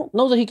 I don't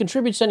know that he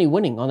contributes to any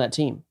winning on that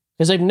team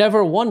because they've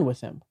never won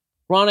with him.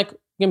 Ronak,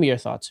 give me your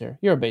thoughts here.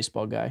 You're a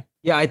baseball guy.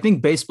 Yeah, I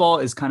think baseball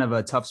is kind of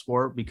a tough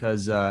sport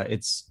because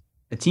it's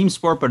a team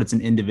sport, but it's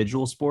an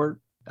individual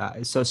sport.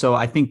 So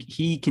I think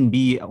he can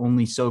be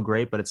only so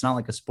great, but it's not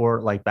like a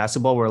sport like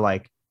basketball where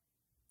like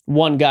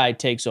one guy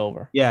takes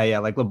over. Yeah.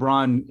 Like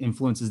LeBron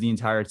influences the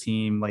entire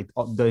team. Like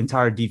the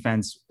entire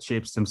defense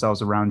shapes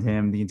themselves around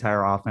him. The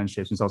entire offense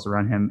shapes themselves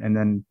around him. And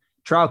then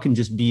Trout can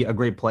just be a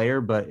great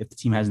player, but if the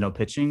team has no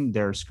pitching,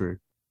 they're screwed.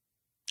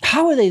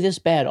 How are they this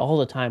bad all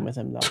the time with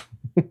him,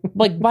 though?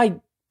 Like,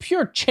 by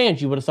pure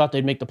chance, you would have thought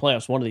they'd make the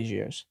playoffs one of these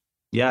years.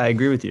 Yeah, I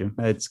agree with you.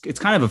 It's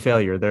kind of a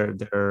failure.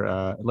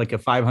 They're like a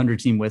 500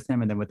 team with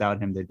him, and then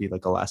without him, they'd be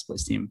like a last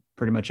place team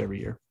pretty much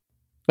every year.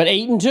 But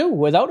 8-2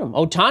 without him.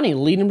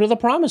 Ohtani leading him to the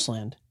promised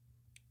land.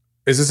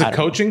 Is this a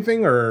coaching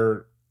thing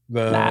or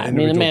the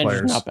individual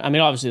players?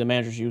 Obviously the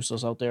manager's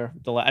useless out there.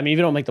 If you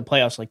don't make the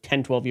playoffs like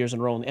 10, 12 years in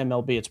a row in the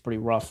MLB, it's pretty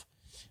rough.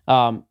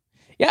 I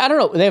don't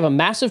know. They have a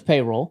massive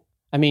payroll.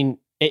 I mean,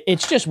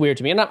 it's just weird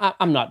to me. And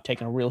I'm not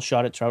taking a real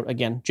shot at Trout.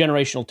 Again,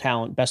 generational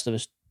talent, best of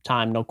his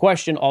time, no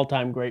question.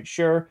 All-time great,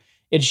 sure.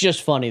 It's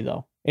just funny,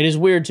 though. It is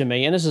weird to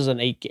me. And this is an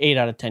 8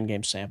 out of 10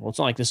 game sample. It's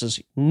not like this is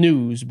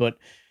news, but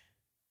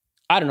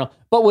I don't know.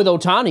 But with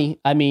Ohtani,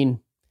 I mean,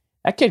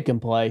 that kid can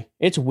play.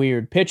 It's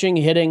weird. Pitching,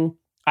 hitting.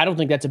 I don't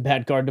think that's a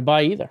bad card to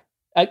buy either.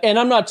 And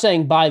I'm not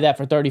saying buy that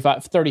for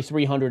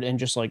 $3,300 and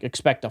just like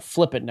expect to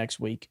flip it next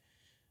week.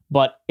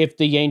 But if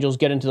the Angels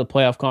get into the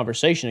playoff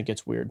conversation, it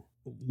gets weird.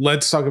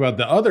 Let's talk about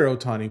the other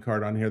Ohtani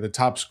card on here, the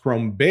Topps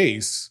Chrome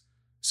base.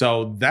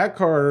 So that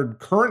card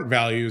current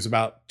value is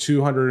about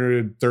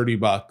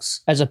 $230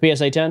 as a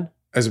PSA 10.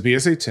 As a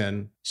PSA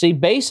 10. See,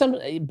 base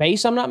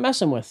I'm not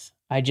messing with.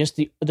 I just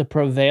the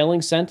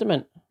prevailing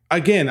sentiment.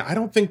 Again, I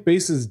don't think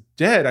base is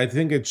dead. I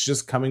think it's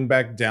just coming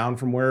back down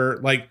from where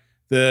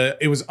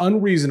it was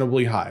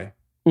unreasonably high.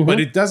 Mm-hmm. But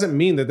it doesn't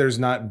mean that there's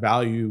not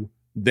value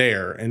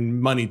there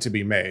and money to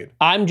be made.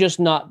 I'm just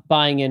not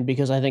buying in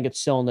because I think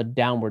it's still in the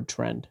downward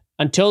trend.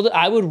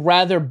 I would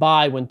rather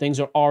buy when things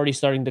are already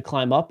starting to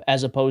climb up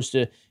as opposed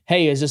to,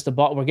 hey, is this the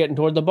bottom? We're getting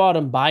toward the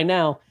bottom. Buy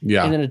now.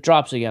 Yeah. And then it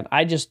drops again.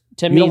 You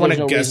don't want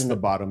to guess the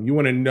bottom. You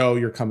want to know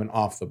you're coming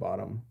off the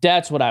bottom.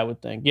 That's what I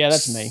would think. Yeah,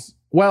 that's me.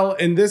 Well,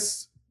 in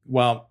this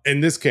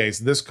case,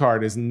 this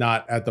card is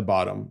not at the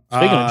bottom.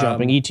 Speaking of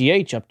jumping,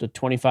 ETH up to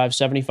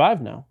 25.75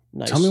 now.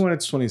 Nice. Tell me when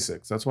it's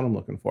 26. That's what I'm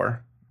looking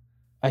for.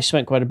 I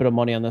spent quite a bit of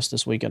money on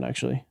this weekend,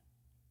 actually.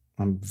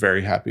 I'm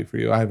very happy for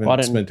you. I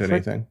haven't spent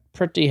anything.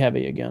 Pretty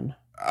heavy again.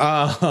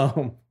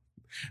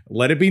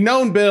 Let it be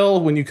known, Bill,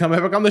 when you come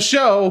back on the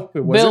show, it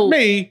wasn't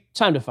me.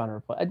 Time to find a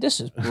reply. This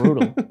is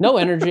brutal. No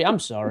energy. I'm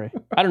sorry.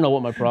 I don't know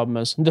what my problem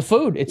is. The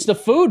food. It's the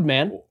food,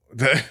 man.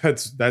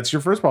 That's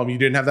your first problem. You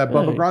didn't have that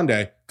Bubba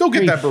Grande. Go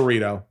get that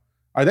burrito.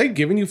 Are they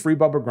giving you free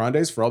Bubba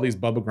Grandes for all these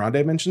Bubba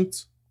Grande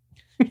mentions?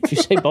 If you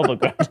say Bubba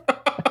Grande.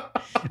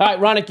 right,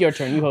 Ronak, your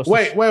turn. You host.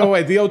 Wait.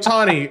 The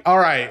Ohtani. All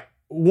right.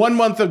 1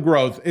 month of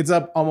growth. It's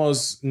up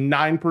almost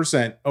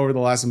 9% over the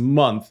last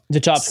month. The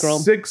Topps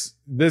Chrome.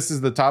 This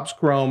is the Topps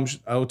Chrome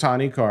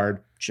Ohtani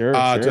card. Sure.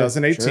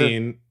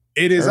 2018.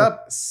 It is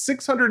up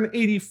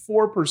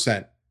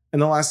 684% in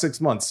the last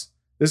 6 months.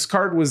 This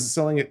card was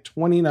selling at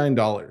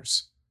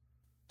 $29.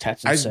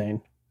 That's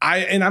insane.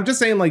 I'm just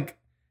saying, like,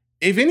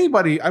 if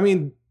anybody, I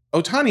mean,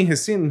 Ohtani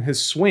has seen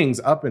his swings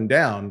up and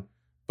down,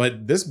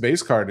 but this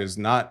base card is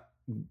not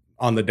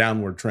on the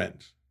downward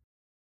trend.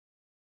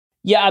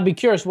 Yeah, I'd be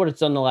curious what it's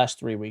done the last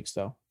 3 weeks,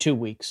 though. 2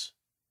 weeks.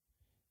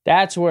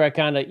 That's where I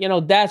kind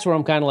of, that's where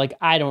I'm kind of like,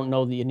 I don't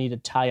know that you need to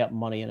tie up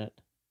money in it.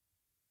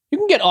 You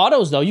can get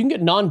autos, though. You can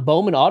get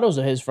non-Bowman autos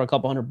of his for a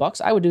couple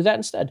 $100. I would do that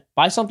instead.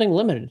 Buy something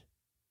limited.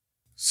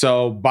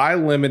 So buy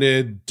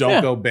limited,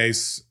 don't go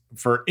base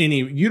for any.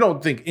 You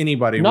don't think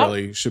anybody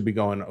really should be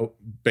going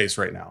base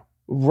right now?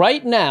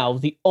 Right now,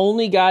 the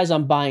only guys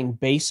I'm buying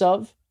base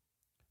of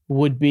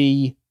would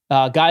be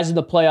guys in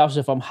the playoffs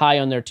if I'm high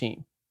on their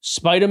team.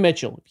 Spider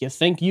Mitchell, if you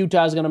think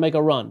Utah's going to make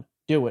a run,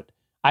 do it.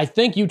 I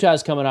think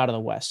Utah's coming out of the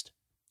West.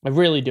 I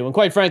really do. And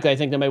quite frankly, I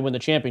think they may win the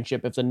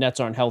championship if the Nets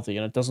aren't healthy,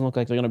 and it doesn't look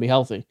like they're going to be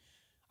healthy.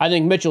 I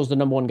think Mitchell's the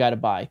number one guy to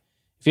buy.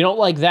 If you don't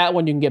like that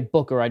one, you can get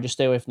Booker. I just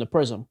stay away from the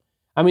Prism.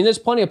 I mean, there's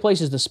plenty of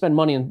places to spend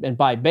money and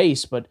buy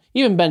base, but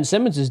even Ben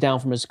Simmons is down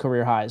from his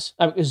career highs.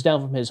 Is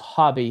down from his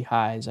hobby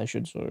highs, I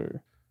should say.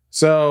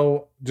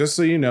 So, just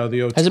so you know, the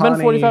Ohtani... Has it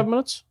been 45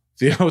 minutes?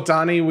 The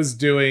Ohtani was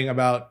doing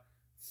about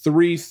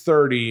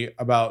 330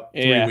 about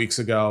 3 weeks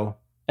ago.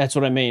 That's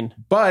what I mean.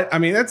 But, I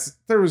mean,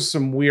 there was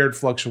some weird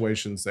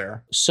fluctuations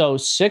there. So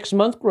 6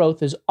 month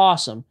growth is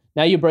awesome.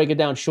 Now you break it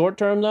down short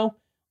term, though.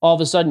 All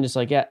of a sudden, it's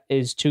like,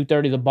 is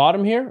 230 the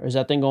bottom here? Or is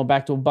that thing going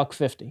back to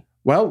 $150?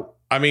 Well,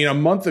 I mean, a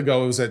month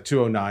ago it was at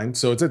 209,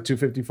 so it's at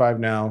 255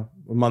 now.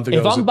 A month ago,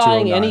 if it was I'm at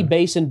buying 209. any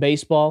base in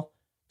baseball,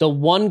 the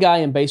one guy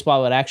in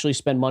baseball I would actually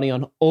spend money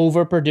on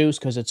overproduce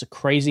because it's a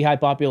crazy high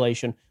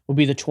population would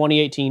be the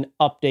 2018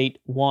 update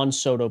Juan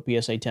Soto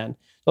PSA 10.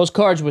 Those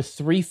cards were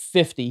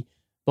 $350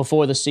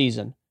 before the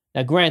season.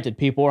 Now, granted,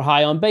 people were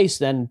high on base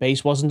then.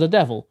 Base wasn't the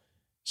devil.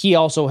 He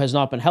also has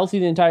not been healthy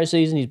the entire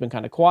season. He's been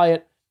kind of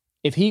quiet.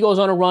 If he goes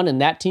on a run and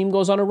that team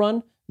goes on a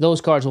run,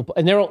 those cards will,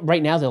 and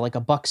right now they're like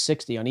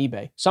 $160 on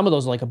eBay. Some of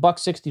those are like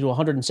 $160 to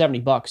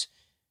 $170.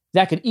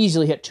 That could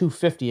easily hit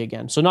 $250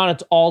 again. So not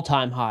its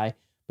all-time high,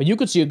 but you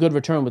could see a good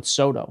return with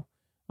Soto.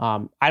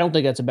 I don't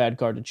think that's a bad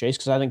card to chase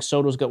because I think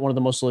Soto's got one of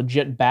the most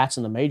legit bats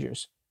in the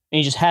majors. And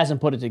he just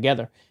hasn't put it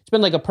together. It's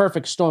been like a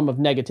perfect storm of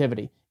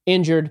negativity.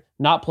 Injured,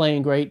 not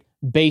playing great,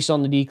 base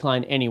on the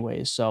decline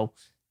anyways. So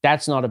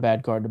that's not a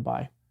bad card to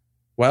buy.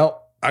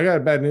 Well, I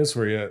got bad news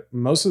for you.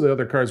 Most of the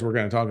other cards we're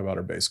going to talk about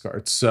are base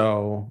cards.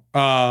 So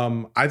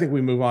I think we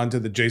move on to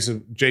the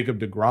Jacob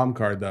deGrom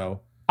card,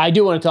 though. I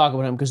do want to talk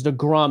about him because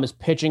deGrom is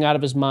pitching out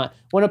of his mind.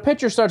 When a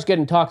pitcher starts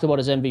getting talked about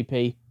as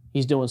MVP,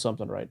 he's doing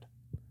something right.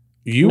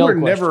 You were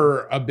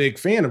never a big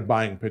fan of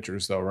buying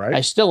pitchers, though, right?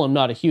 I still am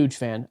not a huge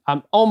fan.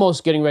 I'm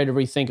almost getting ready to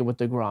rethink it with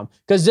deGrom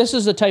because this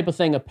is the type of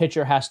thing a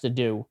pitcher has to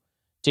do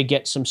to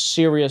get some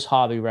serious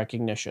hobby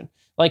recognition.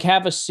 Like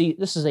have a seat.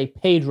 This is a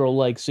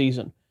Pedro-like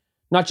season.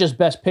 Not just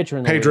best pitcher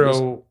in the league.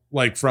 Pedro,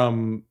 like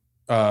from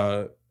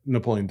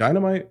Napoleon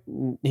Dynamite?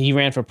 He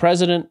ran for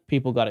president.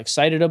 People got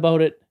excited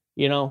about it.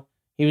 You know,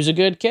 he was a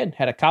good kid.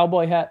 Had a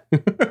cowboy hat.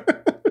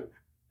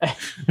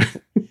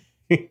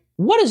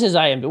 What is his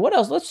IMDb? What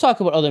else? Let's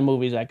talk about other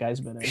movies that guy's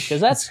been in. Because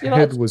that's, his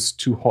head was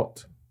too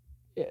hot.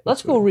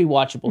 Let's go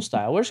rewatchable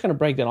style. We're just going to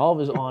break down all of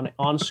his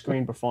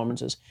on-screen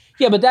performances.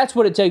 Yeah, but that's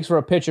what it takes for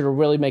a pitcher to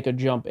really make a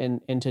jump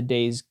in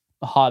today's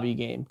hobby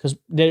game. Because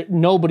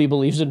nobody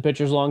believes in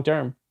pitchers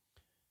long-term.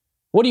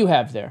 What do you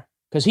have there?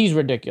 Because he's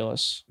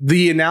ridiculous.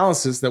 The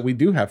analysis that we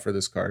do have for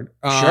this card.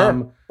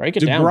 Sure. Break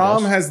it down.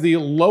 deGrom has the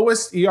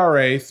lowest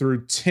ERA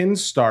through 10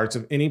 starts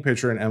of any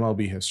pitcher in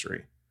MLB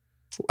history.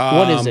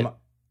 What is it?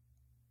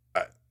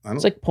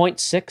 It's like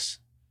 0.6.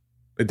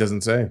 It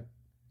doesn't say.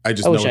 I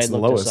just know it's the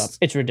lowest.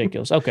 It's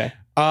ridiculous. Okay.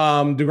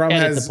 deGrom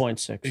has the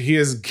 0.6. He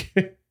has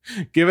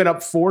given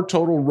up 4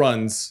 total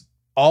runs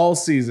all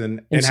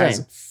season and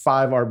has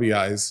 5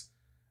 RBIs.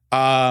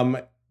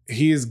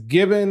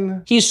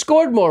 He's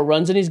scored more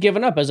runs than he's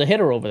given up as a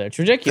hitter over there. It's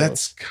ridiculous.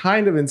 That's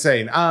kind of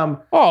insane.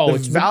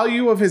 The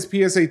value of his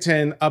PSA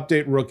 10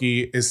 update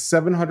rookie is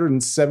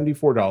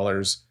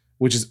 $774,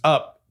 which is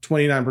up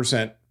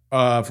 29%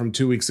 from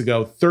 2 weeks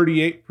ago,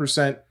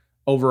 38%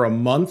 over a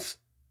month,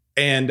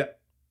 and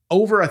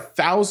over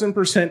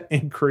 1,000%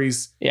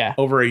 increase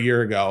over a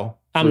year ago.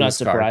 I'm not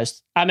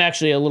surprised. I'm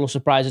actually a little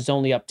surprised it's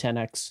only up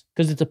 10x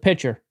because it's a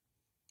pitcher.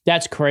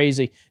 That's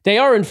crazy. They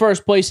are in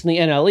first place in the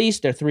NL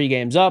East. They're 3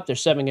 games up. They're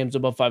 7 games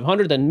above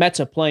 500. The Mets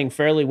are playing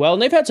fairly well,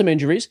 and they've had some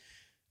injuries.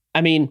 I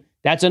mean,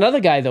 that's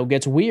another guy, though,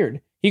 gets weird.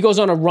 He goes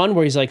on a run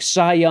where he's like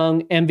Cy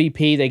Young,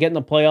 MVP. They get in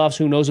the playoffs.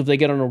 Who knows if they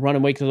get on a run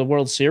and wait to the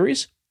World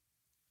Series?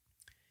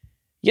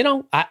 You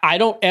know, I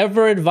don't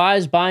ever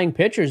advise buying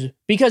pitchers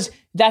because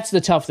that's the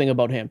tough thing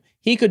about him.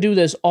 He could do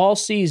this all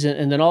season,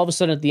 and then all of a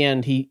sudden at the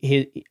end,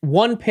 he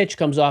one pitch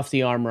comes off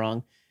the arm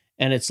wrong,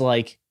 and it's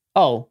like,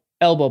 Oh,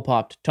 elbow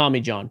popped,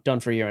 Tommy John, done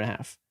for a year and a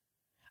half.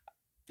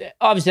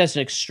 Obviously, that's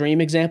an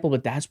extreme example,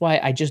 but that's why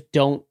I just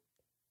don't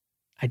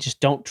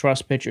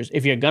trust pitchers.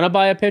 If you're gonna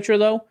buy a pitcher,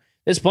 though,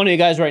 there's plenty of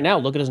guys right now.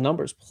 Look at his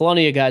numbers.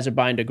 Plenty of guys are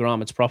buying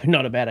DeGrom. It's probably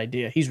not a bad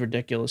idea. He's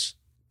ridiculous.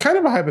 Kind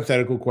of a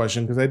hypothetical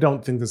question because I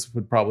don't think this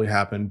would probably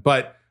happen.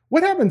 But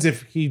what happens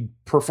if he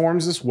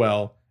performs this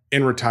well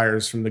and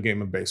retires from the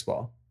game of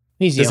baseball?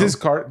 He's does young. his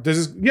card?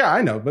 Yeah,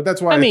 I know, but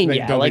that's why I don't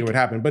think it would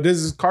happen. But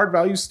does his card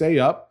value stay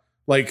up?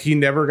 Like he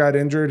never got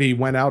injured, he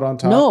went out on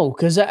top? No,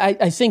 because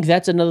I think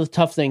that's another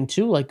tough thing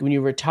too. Like when you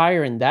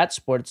retire in that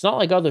sport, it's not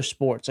like other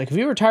sports. Like if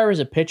you retire as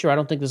a pitcher, I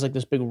don't think there's like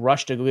this big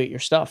rush to go get your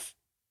stuff.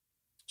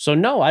 So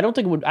no, I don't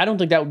think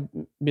that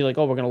would be like,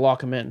 oh, we're gonna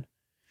lock him in.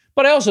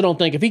 But I also don't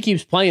think if he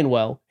keeps playing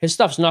well, his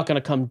stuff's not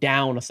gonna come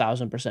down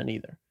 1,000%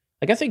 either.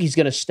 Like I think he's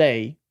gonna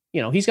stay.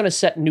 He's gonna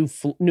set a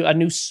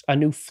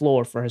new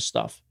floor for his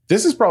stuff.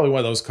 This is probably one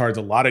of those cards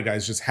a lot of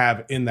guys just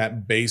have in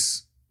that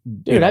base.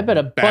 Dude, I bet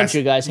a bunch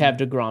of guys have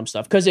DeGrom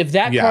stuff. Because if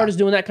that card is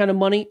doing that kind of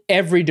money,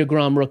 every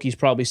DeGrom rookie's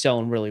probably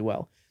selling really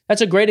well.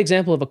 That's a great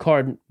example of a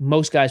card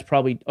most guys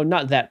probably, or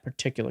not that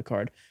particular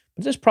card,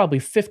 but there's probably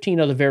 15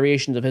 other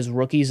variations of his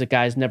rookies that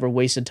guys never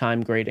wasted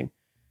time grading.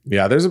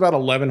 Yeah, there's about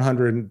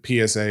 1,100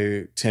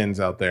 PSA 10s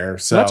out there.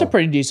 So that's a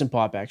pretty decent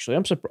pop, actually.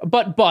 I'm surprised.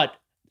 But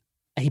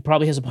he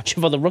probably has a bunch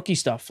of other rookie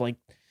stuff. Like,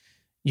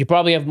 you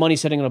probably have money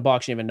sitting in a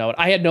box, you didn't even know it.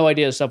 I had no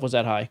idea the stuff was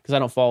that high because I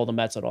don't follow the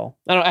Mets at all.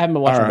 I haven't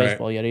been watching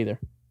baseball yet either.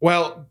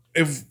 Well,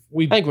 if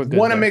we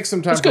want to make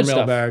some time for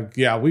Mailbag,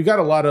 we got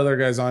a lot of other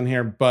guys on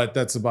here, but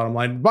that's the bottom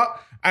line. But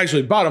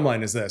actually, bottom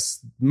line is this.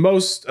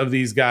 Most of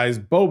these guys,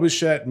 Bo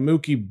Bichette,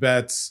 Mookie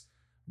Betts,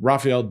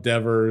 Rafael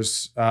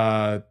Devers,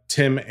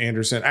 Tim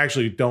Anderson,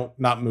 actually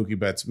not Mookie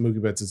Betts.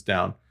 Mookie Betts is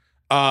down.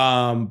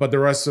 But the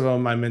rest of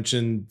them I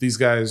mentioned, these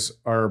guys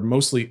are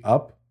mostly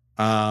up.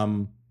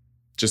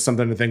 Just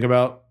something to think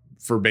about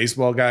for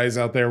baseball guys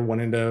out there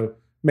wanting to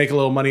make a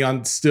little money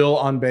still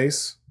on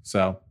base.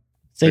 So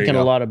thinking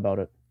a lot about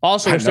it.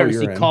 Also, we're starting to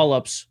see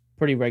call-ups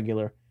pretty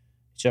regular.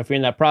 So if you're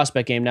in that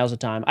prospect game, now's the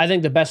time. I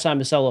think the best time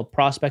to sell a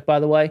prospect, by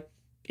the way,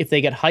 if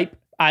they get hype.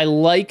 I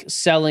like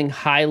selling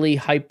highly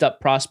hyped up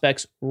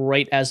prospects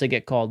right as they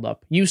get called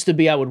up. Used to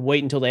be I would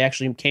wait until they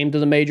actually came to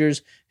the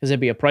majors because there'd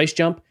be a price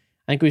jump.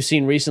 I think we've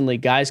seen recently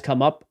guys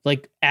come up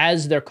like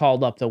as they're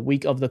called up, the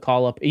week of the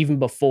call up, even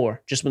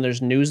before, just when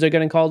there's news they're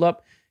getting called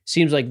up.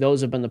 Seems like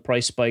those have been the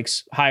price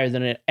spikes higher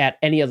than it at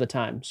any other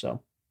time.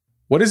 So,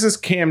 what is this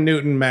Cam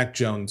Newton, Mac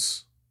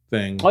Jones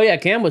thing? Oh yeah,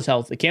 Cam was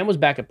healthy. Cam was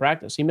back at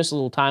practice. He missed a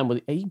little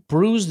time he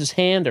bruised his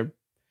hand or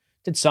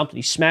did something.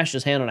 He smashed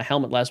his hand on a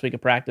helmet last week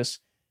at practice.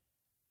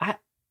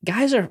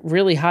 Guys are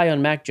really high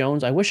on Mac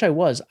Jones. I wish I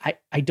was.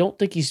 I don't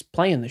think he's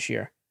playing this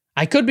year.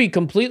 I could be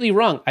completely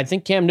wrong. I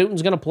think Cam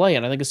Newton's going to play,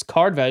 and I think his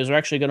card values are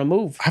actually going to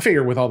move. I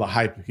figure with all the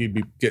hype, he'd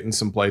be getting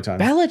some play time.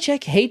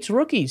 Belichick hates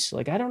rookies.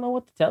 Like, I don't know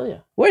what to tell you.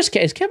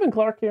 Is Kevin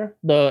Clark here?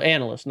 The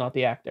analyst, not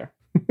the actor.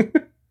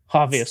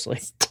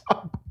 Obviously.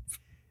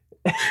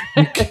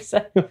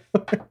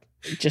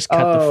 Just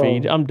cut the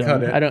feed. I'm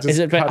done.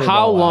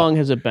 How long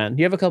has it been?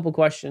 You have a couple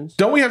questions?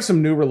 Don't we have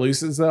some new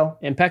releases though?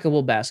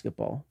 Impeccable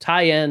basketball.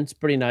 Tie ends,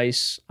 pretty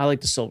nice. I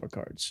like the silver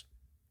cards.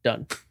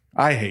 Done.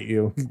 I hate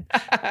you.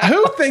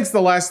 Who thinks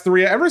the last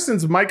three? Ever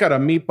since Mike got a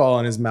meatball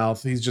in his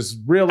mouth, he's just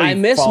really. I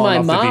miss my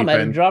mom. I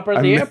didn't drop her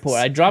at the airport.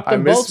 I dropped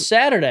them both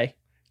Saturday.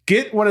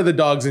 Get one of the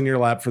dogs in your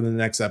lap for the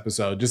next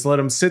episode. Just let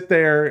them sit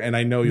there, and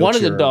I know you'll. One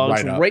of the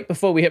dogs, right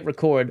before we hit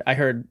record, I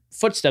heard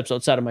footsteps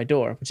outside of my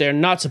door, which they're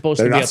not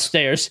supposed to be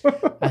upstairs.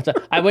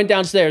 I went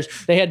downstairs.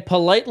 They had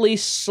politely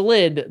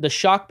slid the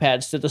shock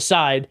pads to the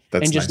side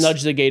and just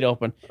nudged the gate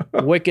open.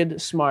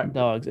 Wicked smart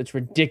dogs. It's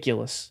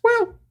ridiculous.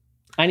 Well,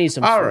 I need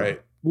some. All right,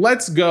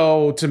 let's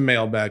go to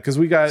Mailbag because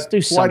we got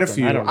quite a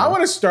few. I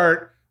want to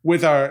start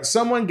with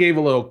someone gave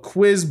a little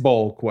quiz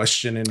bowl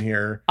question in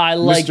here. I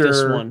like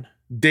this one.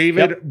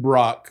 David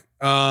Brock.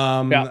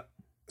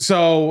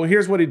 So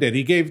here's what he did.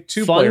 He gave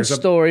two players. Fun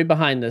story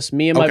behind this.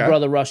 Me and my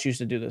brother Russ used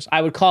to do this.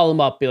 I would call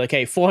him up, be like,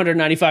 hey,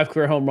 495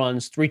 career home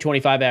runs,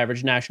 325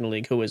 average, National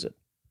League. Who is it?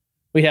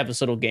 We'd have this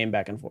little game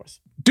back and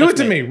forth. Do it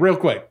to me real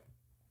quick.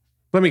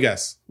 Let me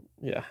guess.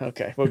 Yeah,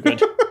 okay. We're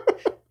good.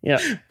 Yeah.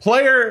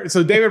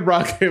 So David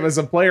Brock gave us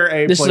a player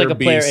A, this player is like a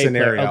B player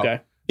scenario. A player.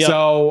 Okay. Yep.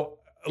 So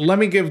let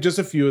me give just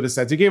a few of the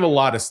stats. He gave a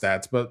lot of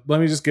stats, but let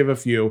me just give a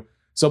few.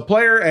 So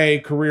player A,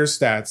 career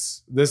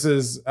stats. This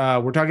is,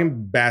 we're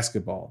talking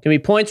basketball. Give me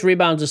points,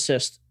 rebounds,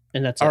 assists,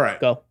 and that's all it. Right.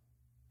 Go.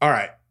 All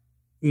right.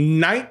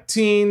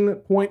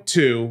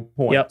 19.2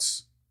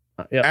 points.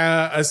 Yep.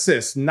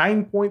 Assists,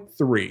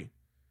 9.3.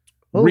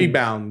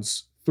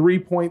 Rebounds,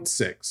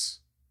 3.6.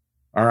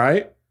 All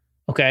right.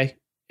 Okay.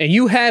 And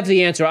you have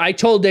the answer. I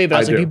told David, I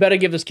was like, you better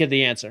give this kid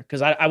the answer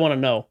because I want to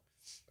know.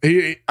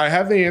 I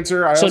have the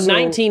answer. So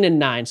 19 and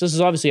 9. So this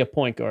is obviously a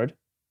point guard.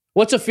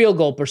 What's a field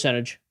goal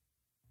percentage?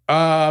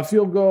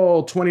 Field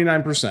goal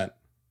 29%.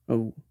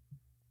 Oh,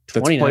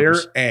 that's player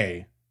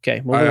A.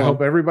 Okay, I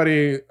hope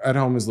everybody at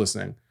home is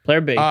listening.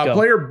 Player B.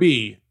 Player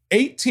B,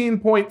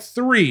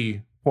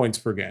 18.3 points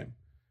per game,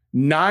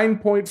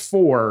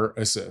 9.4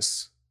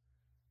 assists,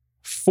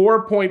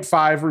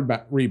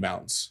 4.5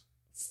 rebounds.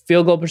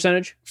 Field goal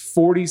percentage?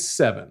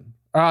 47.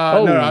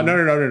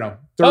 No.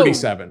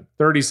 37.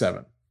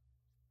 37.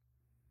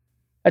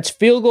 That's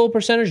field goal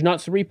percentage, not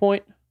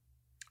 3-point?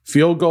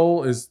 Field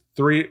goal is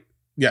 3.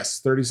 Yes,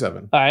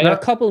 37. All right, I got a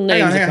couple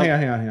names.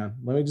 Hang on.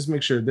 Let me just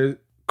make sure.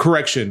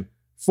 Correction.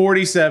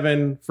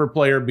 47 for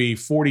player B,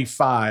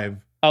 45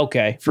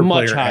 for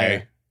much player higher.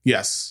 A.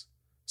 Yes.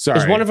 Sorry.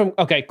 Is one of them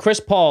Chris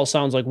Paul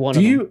sounds like one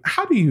of them.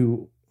 How do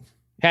you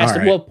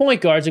Well,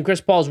 point guards, and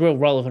Chris Paul's real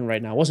relevant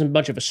right now. Wasn't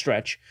much of a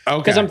stretch. Okay.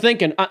 Because I'm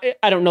thinking,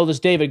 I don't know this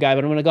David guy,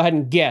 but I'm going to go ahead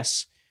and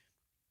guess.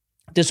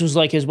 This was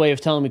like his way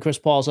of telling me Chris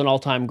Paul's an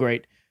all-time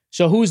great.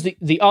 So who's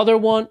the other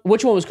one?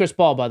 Which one was Chris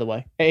Paul, by the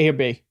way? A or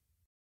B?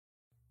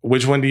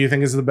 Which one do you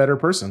think is the better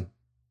person?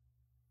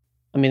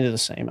 I mean, they're the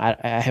same. I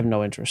have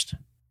no interest.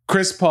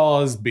 Chris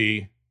Paul is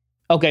B.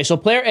 Okay, so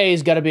player A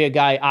has got to be a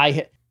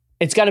guy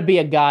it's got to be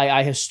a guy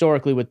I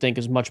historically would think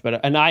is much better.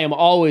 And I am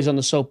always on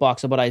the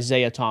soapbox about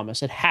Isaiah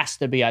Thomas. It has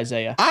to be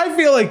Isaiah. I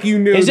feel like you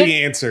knew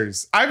the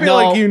answers. I feel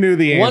like you knew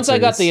the answers. Once I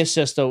got the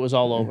assist, though, it was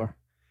all over.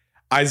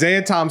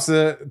 Isaiah Thomas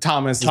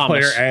is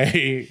player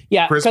A.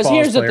 Yeah, because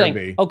here's the thing.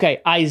 B.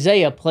 Okay,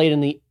 Isaiah played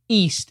in the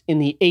East in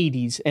the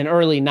 80s and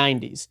early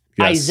 90s.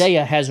 Yes.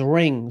 Isaiah has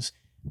rings.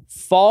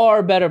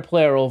 Far better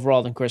player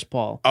overall than Chris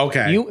Paul.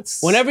 Okay.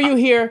 Whenever you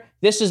hear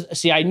this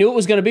is, I knew it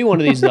was going to be one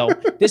of these though.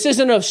 This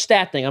isn't a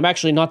stat thing. I'm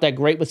actually not that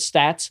great with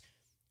stats,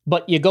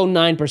 but you go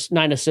 9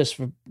 assists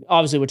for,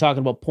 obviously we're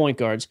talking about point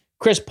guards.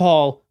 Chris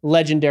Paul,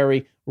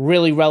 legendary,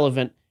 really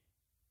relevant.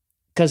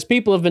 Because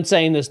people have been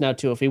saying this now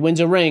too. If he wins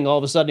a ring, all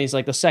of a sudden he's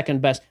like the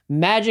second best.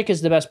 Magic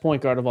is the best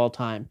point guard of all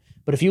time.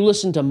 But if you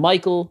listen to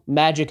Michael,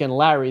 Magic, and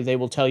Larry, they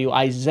will tell you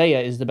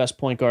Isaiah is the best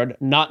point guard,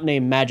 not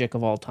named Magic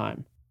of all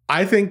time.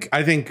 I think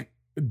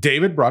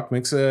David Bruck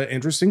makes an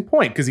interesting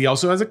point because he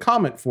also has a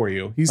comment for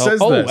you. He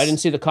says this. I didn't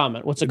see the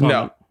comment. What's the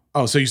comment? No.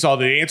 Oh, so you saw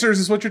the answers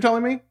is what you're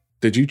telling me?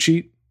 Did you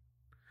cheat?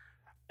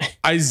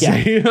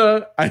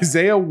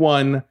 Isaiah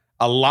won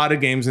a lot of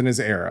games in his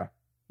era.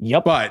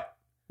 Yep. But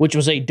which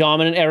was a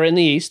dominant era in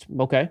the East.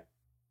 Okay.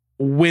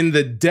 When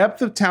the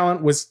depth of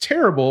talent was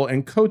terrible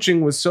and coaching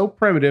was so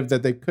primitive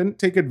that they couldn't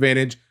take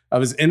advantage of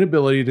his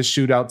inability to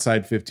shoot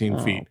outside 15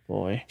 feet.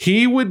 Boy.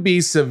 He would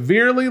be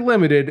severely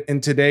limited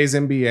in today's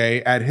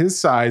NBA at his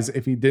size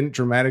if he didn't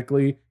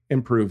dramatically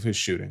improve his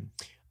shooting.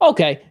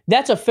 Okay,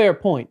 that's a fair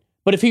point.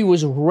 But if he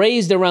was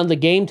raised around the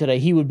game today,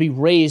 he would be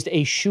raised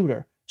a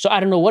shooter. So I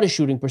don't know what his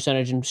shooting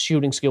percentage and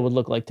shooting skill would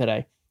look like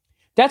today.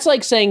 That's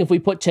like saying if we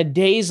put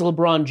today's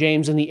LeBron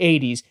James in the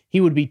 80s, he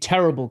would be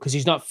terrible because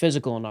he's not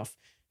physical enough.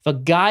 If a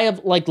guy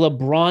of like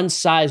LeBron's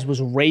size was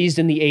raised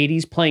in the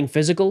 80s playing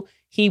physical,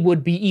 he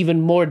would be even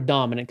more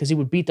dominant because he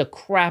would beat the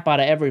crap out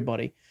of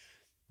everybody.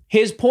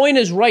 His point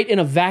is right in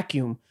a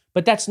vacuum,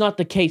 but that's not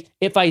the case.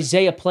 If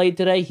Isaiah played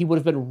today, he would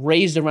have been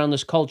raised around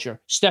this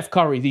culture. Steph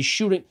Curry, the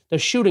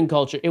shooting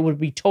culture, it would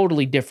be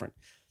totally different.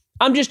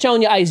 I'm just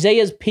telling you,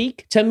 Isaiah's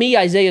peak, to me,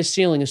 Isaiah's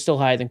ceiling is still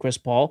higher than Chris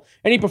Paul,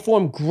 and he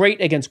performed great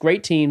against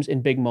great teams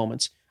in big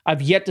moments.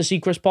 I've yet to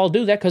see Chris Paul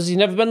do that because he's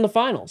never been in the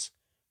finals.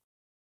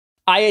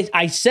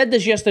 I said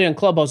this yesterday on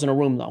Clubhouse in a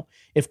room, though.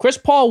 If Chris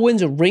Paul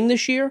wins a ring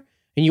this year,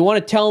 and you want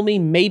to tell me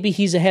maybe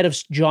he's ahead of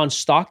John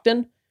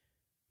Stockton,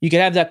 you could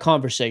have that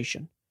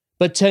conversation.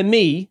 But to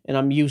me, and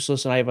I'm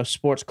useless and I have a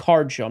sports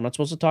card show, I'm not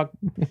supposed to talk.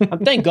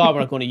 Thank God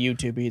we're not going to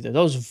YouTube either.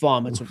 Those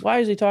vomits. Why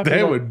is he talking They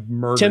about? would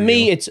murder To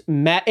me, you. it's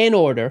in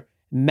order.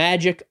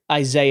 Magic,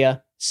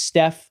 Isaiah,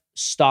 Steph,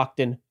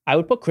 Stockton. I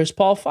would put Chris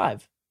Paul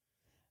 5.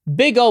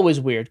 Big O is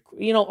weird.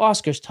 You know,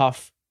 Oscar's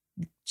tough.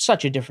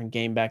 Such a different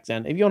game back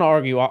then. If you want to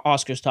argue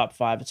Oscar's top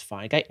 5, it's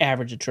fine. Guy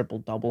averaged a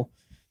triple-double.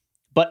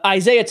 But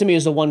Isaiah, to me,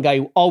 is the one guy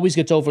who always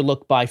gets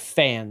overlooked by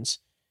fans.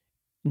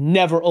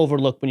 Never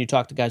overlooked when you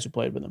talk to guys who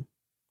played with him.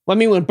 I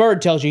mean, when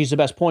Bird tells you he's the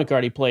best point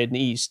guard he played in the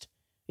East,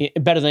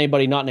 better than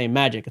anybody not named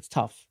Magic, it's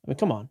tough. I mean,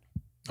 come on.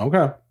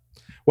 Okay.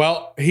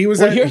 Well, he was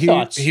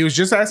thoughts? He was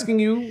just asking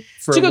you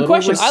for it's a good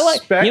question.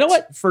 Respect you know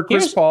what? For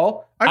Chris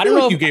Paul. I feel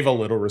like you gave a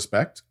little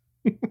respect.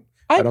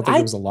 I don't think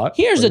it was a lot.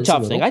 Here's the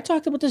tough thing. I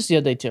talked about this the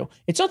other day, too.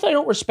 It's not that I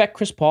don't respect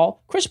Chris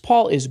Paul. Chris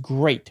Paul is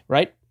great,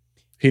 right?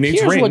 He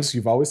needs rings.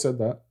 You've always said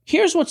that.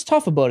 Here's what's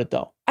tough about it,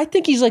 though. I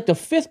think he's like the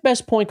 5th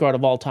best point guard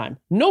of all time.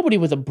 Nobody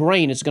with a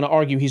brain is going to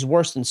argue he's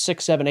worse than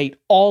 6, 7, 8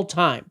 all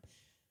time.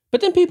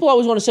 But then people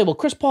always want to say, well,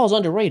 Chris Paul's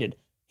underrated.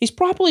 He's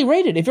properly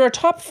rated. If you're a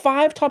top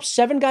 5, top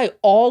 7 guy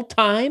all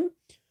time,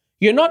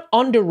 you're not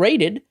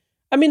underrated.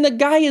 I mean, the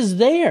guy is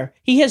there.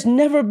 He has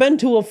never been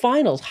to a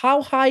finals.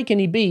 How high can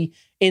he be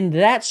in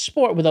that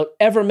sport without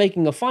ever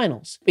making a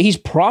finals? He's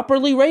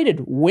properly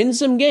rated. Win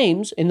some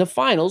games in the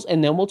finals,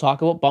 and then we'll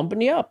talk about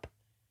bumping you up.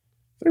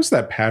 There's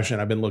that passion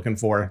I've been looking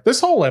for. This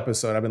whole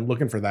episode, I've been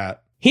looking for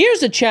that.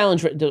 Here's the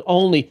challenge.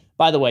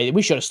 By the way,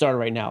 we should have started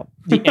right now.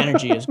 The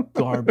energy is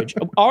garbage.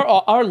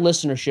 Our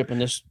listenership in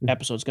this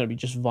episode is going to be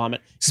just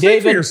vomit.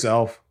 Speak for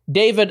yourself.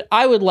 David,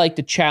 I would like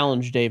to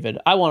challenge David.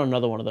 I want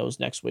another one of those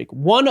next week.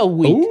 One a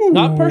week. Ooh.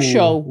 Not per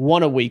show,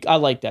 one a week. I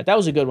like that. That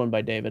was a good one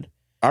by David.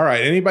 All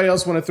right. Anybody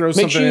else want to throw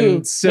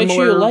something similar? Make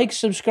sure you like,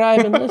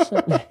 subscribe, and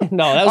listen.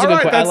 No, that was a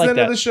good question. I like that's the end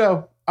that. of the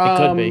show. It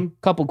could be.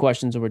 Couple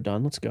questions and we're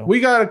done. Let's go.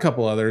 We got a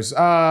couple others.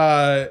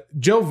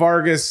 Joe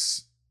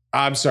Vargas.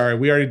 I'm sorry.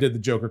 We already did the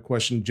Joker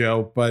question,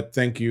 Joe, but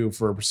thank you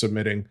for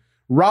submitting.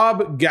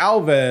 Rob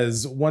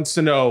Galvez wants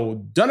to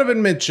know,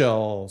 Donovan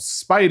Mitchell,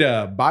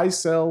 Spida, buy,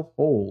 sell,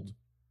 hold.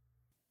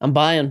 I'm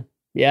buying.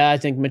 Yeah, I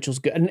think Mitchell's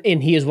good.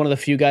 And he is one of the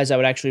few guys I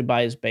would actually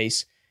buy his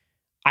base.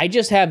 I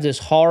just have this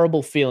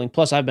horrible feeling.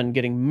 Plus, I've been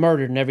getting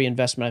murdered in every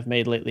investment I've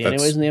made lately. That's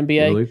anyways, in the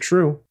NBA. Really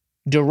true.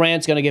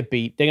 Durant's going to get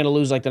beat. They're going to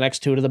lose like the next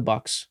 2 to the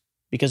Bucks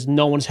because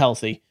no one's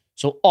healthy.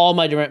 So all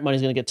my Durant money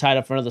is going to get tied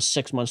up for another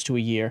 6 months to a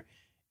year.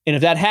 And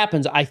if that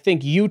happens, I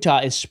think Utah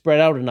is spread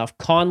out enough.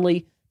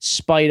 Conley,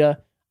 Spida.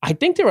 I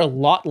think they're a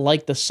lot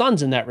like the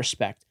Suns in that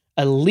respect.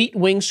 Elite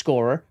wing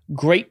scorer,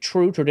 great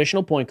true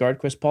traditional point guard.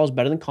 Chris Paul's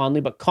better than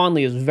Conley, but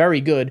Conley is very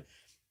good.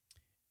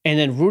 And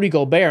then Rudy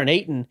Gobert and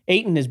Ayton.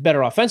 Ayton is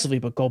better offensively,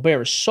 but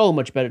Gobert is so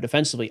much better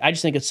defensively. I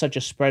just think it's such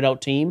a spread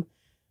out team.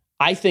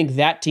 I think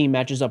that team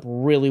matches up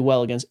really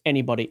well against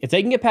anybody. If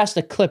they can get past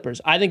the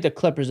Clippers, I think the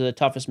Clippers are the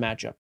toughest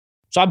matchup.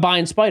 So I'm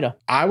buying Spida.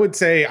 I would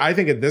say, I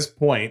think at this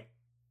point,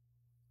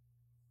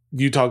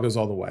 Utah goes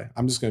all the way.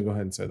 I'm just going to go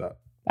ahead and say that.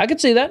 I could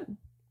see that.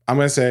 I'm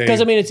going to say,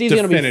 because I mean, it's either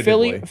going to be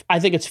Philly. definitively. I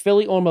think it's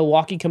Philly or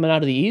Milwaukee coming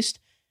out of the East.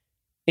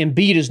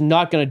 Embiid is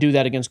not going to do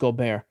that against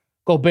Gobert.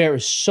 Gobert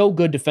is so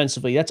good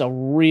defensively. That's a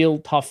real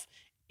tough,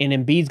 and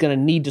Embiid's going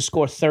to need to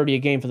score 30 a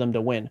game for them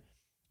to win.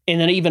 And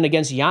then even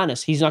against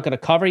Giannis, he's not going to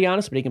cover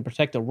Giannis, but he can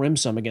protect the rim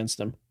some against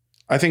them.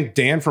 I think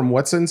Dan from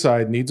What's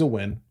Inside needs a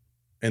win,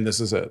 and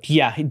this is it.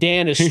 Yeah,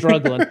 Dan is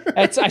struggling.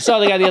 I saw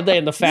the guy the other day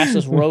in the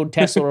fastest road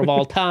Tesla of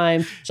all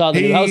time. Saw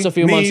the new house a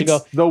few months ago.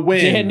 The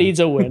win. Dan needs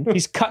a win.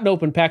 He's cutting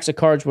open packs of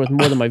cards worth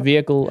more than my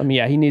vehicle. I mean,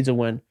 yeah, he needs a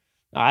win.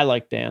 I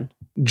like Dan.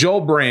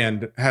 Joel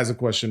Brand has a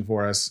question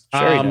for us.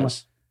 Sure he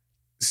does.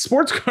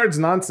 Sports Cards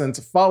Nonsense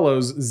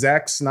follows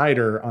Zack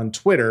Snyder on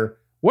Twitter.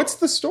 What's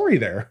the story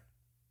there?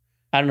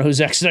 I don't know who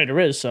Zack Snyder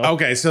is. So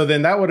okay, so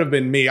then that would have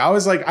been me. I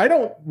was like, I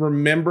don't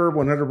remember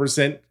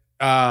 100%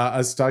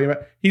 us talking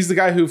about. He's the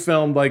guy who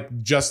filmed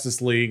like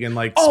Justice League and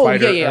like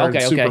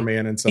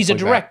Superman and stuff. He's a like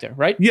director, that.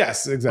 right?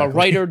 Yes, exactly. A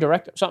writer,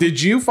 director. Something.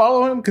 Did you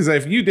follow him? Because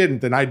if you didn't,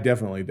 then I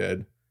definitely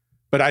did.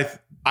 But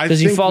I does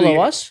he follow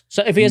us?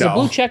 So if he has a No.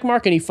 blue check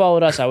mark and he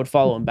followed us, I would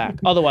follow him back.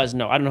 Otherwise,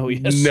 no. I don't know who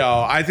he is.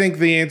 No, I think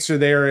the answer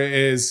there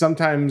is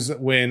sometimes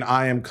when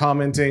I am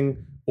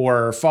commenting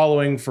or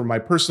following from my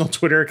personal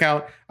Twitter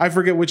account, I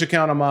forget which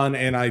account I'm on,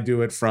 and I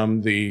do it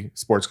from the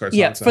Sports Cards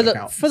Nonsense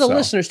account. For the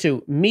listeners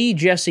too, me,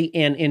 Jesse,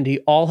 and Indy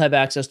all have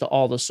access to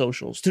all the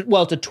socials. To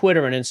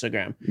Twitter and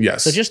Instagram.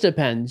 Yes. So it just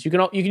depends. You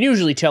can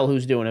usually tell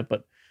who's doing it,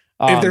 but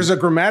if there's a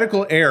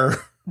grammatical error,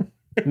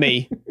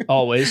 me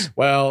always.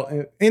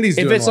 Well, Indy's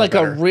doing if it's a lot like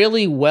better. a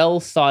really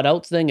well thought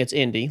out thing, it's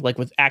Indy, like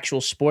with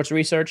actual sports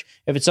research.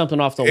 If it's something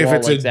off the wall If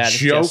like it's that, a it's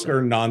joke Jesse.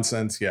 or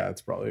nonsense, yeah,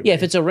 it's probably Yeah,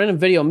 if it's a random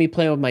video of me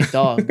playing with my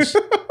dogs.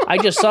 I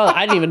just saw it.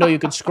 I didn't even know you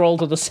could scroll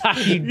to the side,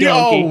 you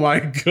donkey. Oh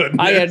my goodness.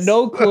 I had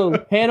no clue.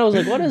 Hannah was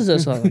like, what is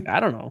this? I was like, I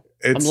don't know.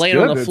 It's I'm laying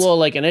good. on the floor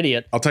like an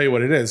idiot. I'll tell you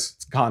what it is.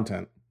 It's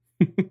content.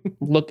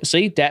 Look,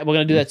 see, we're going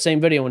to do that same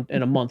video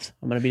in a month.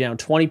 I'm going to be down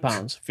 20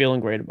 pounds. Feeling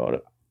great about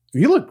it.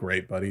 You look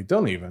great, buddy.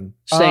 Don't even.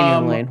 Staying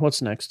in the lane.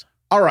 What's next?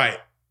 All right.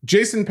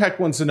 Jason Peck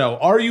wants to know,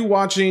 are you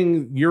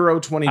watching Euro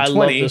 2020? I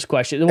love this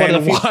question.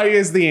 And why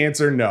is the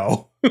answer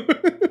no?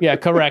 Yeah,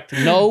 correct.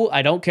 No,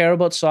 I don't care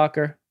about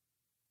soccer.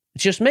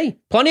 It's just me.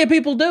 Plenty of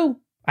people do.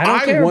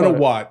 I want to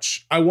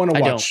watch. I want to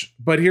I watch.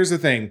 But here's the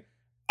thing.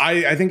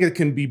 I think it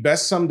can be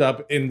best summed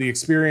up in the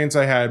experience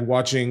I had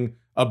watching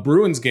a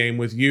Bruins game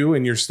with you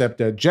and your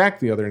stepdad, Jack,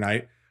 the other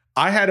night.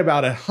 I had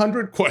about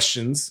 100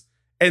 questions.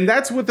 And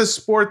that's with a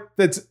sport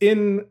that's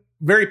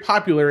very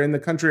popular in the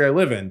country I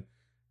live in.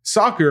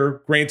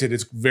 Soccer, granted,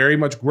 it's very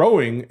much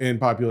growing in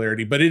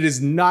popularity, but it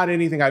is not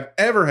anything I've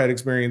ever had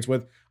experience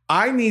with.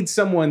 I need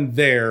someone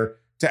there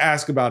to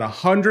ask about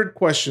 100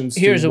 questions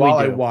while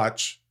I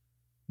watch.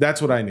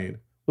 That's what I need.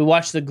 We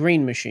watch the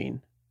Green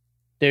Machine.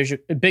 There's your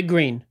Big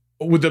Green.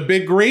 With the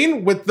Big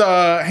Green? With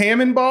the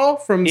Hammond ball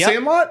from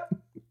Sandlot?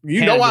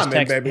 I'm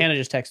in, baby. Hannah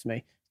just texted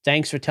me.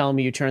 Thanks for telling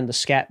me you turned the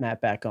scat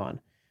map back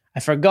on. I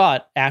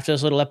forgot after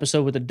this little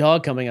episode with the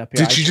dog coming up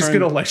here. Did she just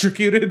get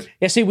electrocuted?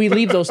 Yeah, see, we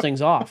leave those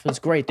things off. It's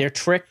great. They're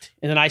tricked.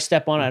 And then I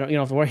step on it. You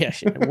don't have to worry.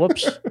 Yeah,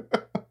 whoops.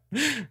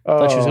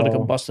 Thought she was going to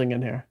come busting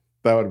in here.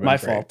 That would have been my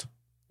great. fault.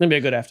 It's going to be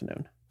a good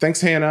afternoon. Thanks,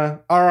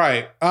 Hannah. All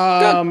right.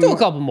 Do a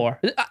couple more.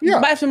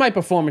 Yeah. After my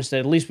performance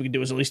today, the least we could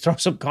do is at least throw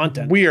some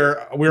content. We're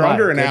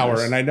under an goodness.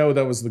 hour, and I know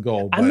that was the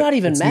goal. I'm not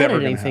even mad at never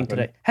gonna anything happen.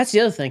 today. That's the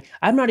other thing.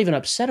 I'm not even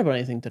upset about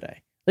anything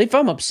today. If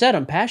I'm upset,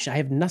 I'm passionate. I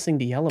have nothing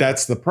to yell about.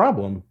 That's the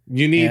problem.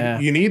 You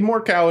need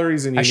more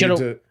calories, and I should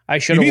have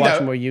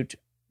watched more YouTube.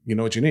 You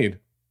know what you need?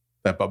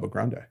 That Bubba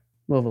Grande.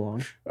 Move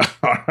along.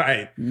 All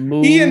right.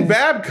 Ian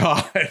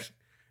Babcock.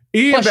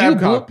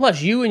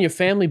 Plus, you and your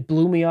family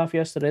blew me off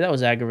yesterday. That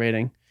was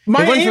aggravating.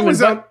 My aunt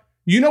was up.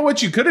 You know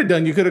what you could have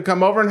done? You could have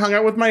come over and hung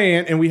out with my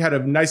aunt, and we had a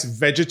nice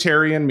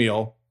vegetarian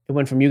meal. It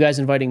went from you guys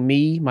inviting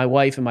me, my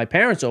wife, and my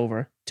parents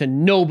over to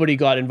nobody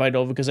got invited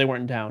over because they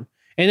weren't in town.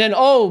 And then,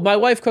 oh, my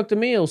wife cooked a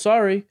meal.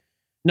 Sorry.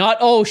 Not,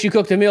 oh, she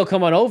cooked a meal.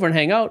 Come on over and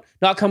hang out.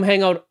 Not come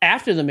hang out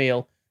after the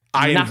meal.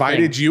 I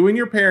invited you and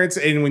your parents,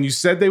 and when you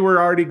said they were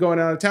already going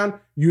out of town,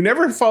 you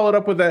never followed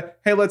up with a,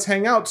 hey, let's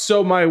hang out.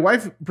 So my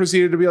wife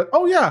proceeded to be like,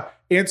 oh yeah,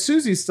 Aunt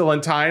Susie's still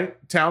in town.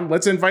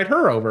 Let's invite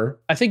her over.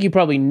 I think you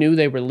probably knew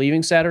they were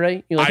leaving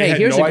Saturday. You're like, hey,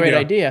 here's a great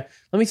idea.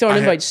 Let me throw an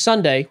invite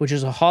Sunday, which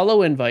is a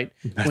hollow invite.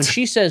 When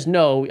she says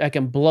no, I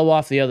can blow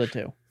off the other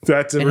two.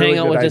 That's a really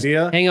good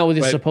idea. Hang out with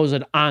your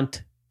supposed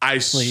aunt. I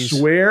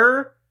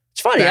swear. It's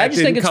funny. I just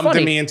think it's funny. Didn't come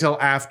to me until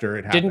after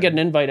it happened. Didn't get an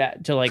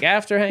invite to like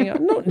after hang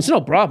out. No, it's no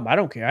problem. I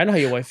don't care. I know how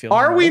your wife feels.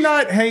 Are we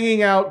not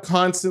hanging out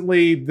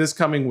constantly this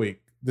coming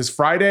week? This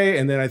Friday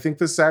and then I think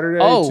this Saturday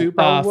too,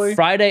 probably?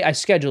 Friday, I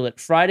schedule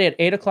it. Friday at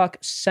 8 o'clock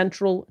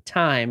Central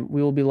Time,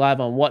 we will be live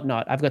on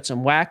Whatnot. I've got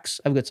some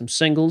wax. I've got some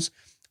singles.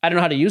 I don't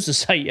know how to use the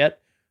site yet.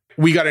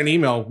 We got an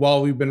email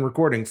while we've been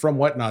recording from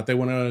Whatnot. They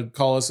want to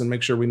call us and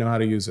make sure we know how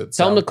to use it.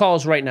 Tell them to call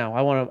us right now.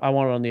 I want it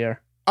on the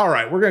air. All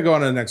right, we're going to go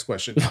on to the next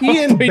question.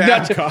 Ian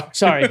Babcock.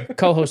 Sorry,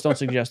 co-host don't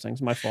suggest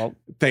things. My fault.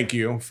 Thank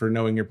you for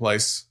knowing your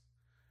place.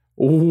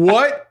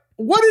 What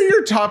are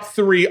your top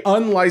 3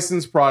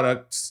 unlicensed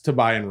products to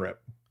buy and rip?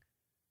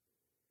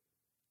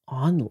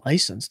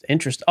 Unlicensed?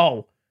 Interest.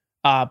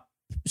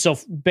 So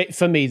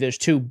for me, there's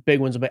 2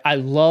 big ones. I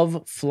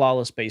love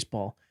Flawless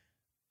Baseball.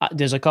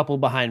 There's a couple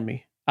behind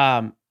me.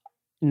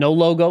 No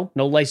logo,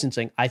 no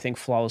licensing. I think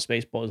Flawless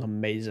Baseball is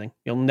amazing.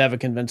 You'll never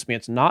convince me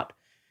it's not.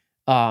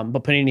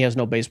 But Panini has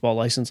no baseball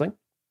licensing.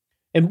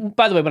 And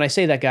by the way, when I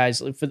say that,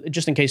 guys,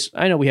 just in case,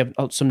 I know we have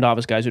some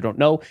novice guys who don't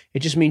know, it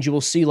just means you will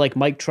see like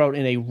Mike Trout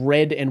in a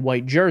red and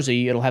white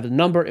jersey. It'll have a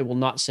number. It will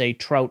not say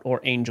Trout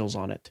or Angels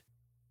on it.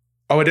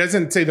 Oh, it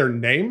doesn't say their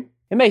name?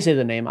 It may say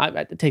the name.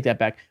 I take that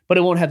back. But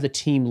it won't have the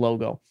team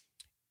logo.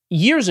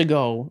 Years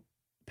ago,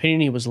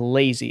 Panini was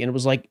lazy. And it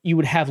was like you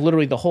would have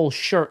literally the whole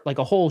shirt, like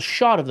a whole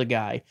shot of the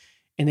guy.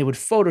 And they would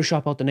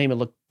Photoshop out the name and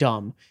look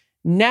dumb.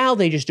 Now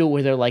they just do it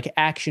where they're like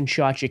action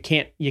shots. You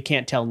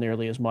can't tell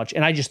nearly as much.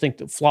 And I just think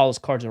that Flawless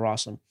cards are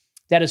awesome.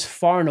 That is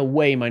far and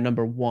away my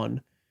number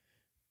 1.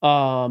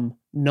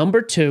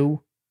 Number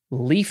 2,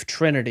 Leaf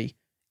Trinity.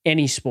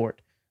 Any sport.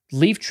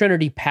 Leaf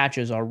Trinity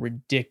patches are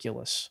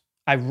ridiculous.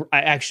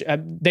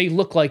 They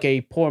look like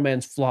a poor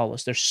man's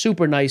Flawless. They're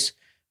super nice,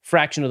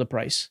 fraction of the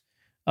price.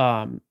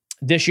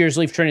 This year's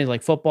Leaf Trinity,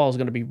 like football, is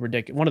going to be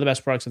ridiculous. One of the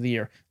best products of the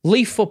year.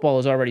 Leaf football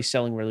is already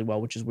selling really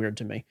well, which is weird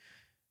to me.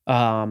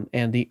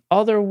 And the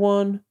other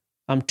one,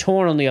 I'm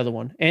torn on the other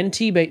one.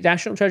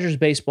 National Treasures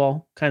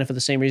Baseball, kind of for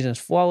the same reason as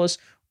Flawless,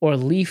 or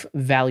Leaf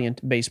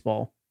Valiant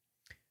Baseball.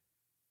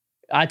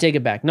 I take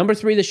it back. Number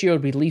 3 this year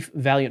would be Leaf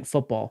Valiant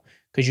Football,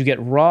 because you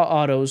get raw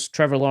autos.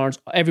 Trevor Lawrence,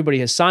 everybody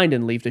has signed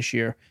in Leaf this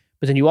year,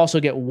 but then you also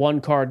get 1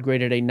 card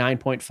graded a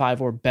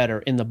 9.5 or better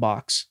in the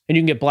box. And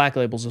you can get black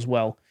labels as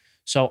well.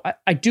 So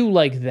I do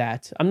like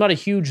that. I'm not a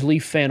huge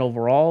Leaf fan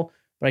overall,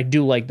 but I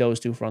do like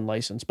those 2 for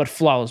unlicensed. But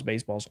Flawless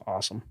Baseball is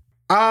awesome.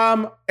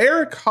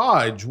 Eric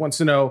Hodge wants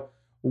to know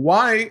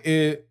why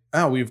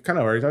we've kind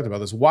of already talked about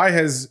this. Why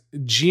has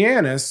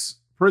Giannis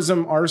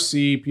Prism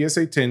RC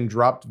PSA 10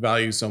 dropped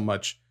value so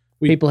much?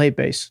 People hate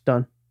base.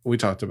 Done. We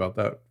talked about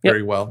that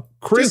very well.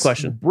 Chris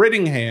question.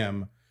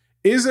 Brittingham,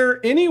 is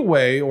there any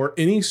way or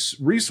any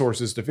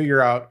resources to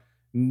figure out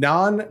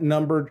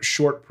non-numbered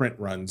short print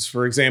runs?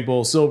 For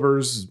example,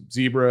 Silvers,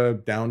 Zebra,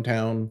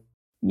 Downtown.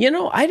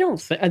 I don't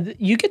think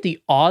you get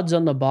the odds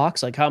on the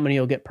box, like how many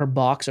you'll get per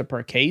box or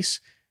per case.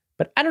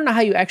 But I don't know how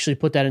you actually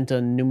put that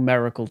into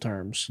numerical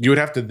terms. You would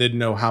have to then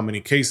know how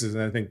many cases,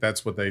 and I think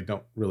that's what they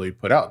don't really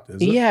put out,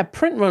 is it? Yeah,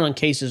 print run on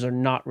cases are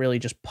not really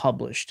just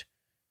published.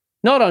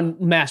 Not on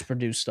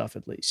mass-produced stuff,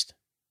 at least.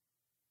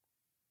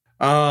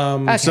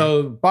 Okay.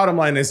 So bottom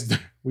line is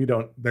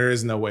there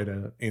is no way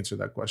to answer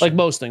that question. Like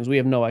most things, we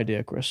have no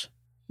idea, Chris.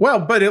 Well,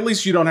 but at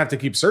least you don't have to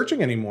keep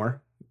searching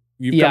anymore.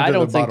 You've come to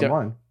the bottom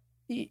line.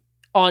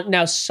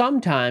 Now,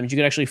 sometimes you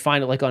can actually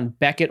find it like on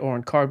Beckett or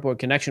on Cardboard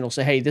Connection. It'll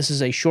say, hey, this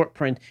is a short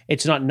print.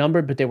 It's not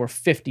numbered, but there were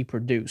 50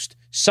 produced.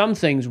 Some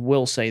things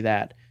will say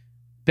that.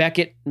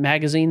 Beckett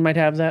magazine might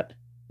have that.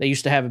 They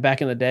used to have it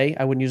back in the day.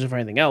 I wouldn't use it for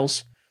anything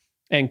else.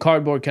 And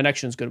Cardboard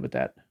Connection is good with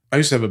that. I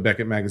used to have a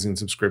Beckett magazine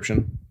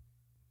subscription.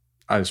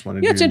 I just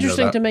wanted to it's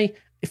interesting to me.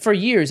 For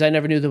years, I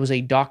never knew there was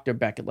a Dr.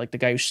 Beckett, like the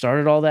guy who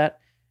started all that.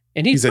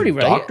 And he's pretty a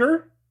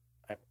doctor?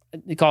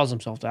 He calls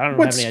himself that. I don't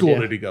what have any school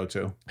idea. Did he go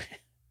to?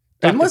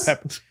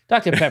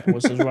 Dr. Pepper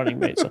was his running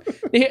mate. So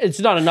it's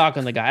not a knock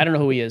on the guy. I don't know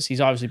who he is. He's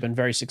obviously been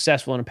very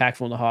successful and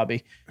impactful in the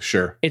hobby.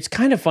 Sure. It's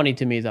kind of funny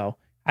to me, though.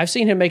 I've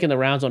seen him making the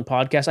rounds on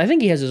podcasts. I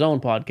think he has his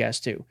own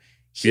podcast, too.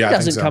 He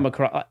doesn't come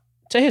across,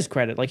 to his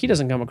credit, like he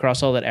doesn't come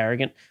across all that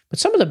arrogant. But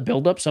some of the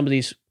buildup some of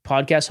these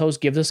podcast hosts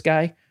give this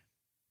guy,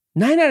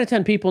 9 out of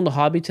 10 people in the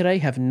hobby today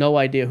have no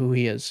idea who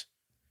he is.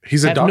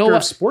 He's a doctor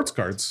of sports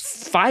cards.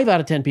 5 out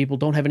of 10 people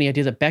don't have any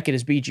idea that Beckett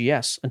is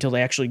BGS until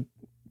they actually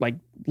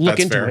look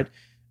into it.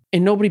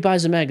 And nobody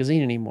buys the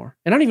magazine anymore.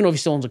 And I don't even know if he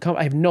still owns a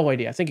company. I have no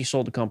idea. I think he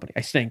sold the company. I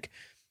think.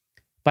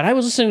 But I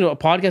was listening to a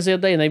podcast the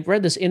other day, and they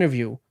read this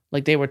interview.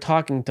 Like, they were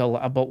talking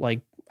about,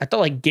 like, I thought,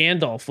 like,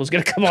 Gandalf was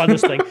going to come on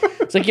this thing.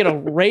 It's like,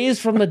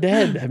 raised from the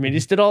dead. I mean, he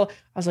did all...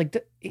 I was like,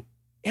 it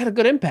had a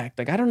good impact.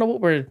 Like, I don't know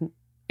what we're...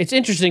 It's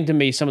interesting to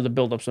me, some of the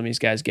buildups some of these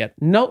guys get.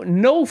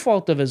 No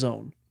fault of his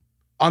own.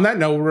 On that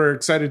note, we're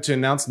excited to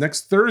announce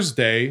next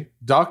Thursday,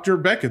 Dr.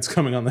 Beckett's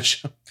coming on the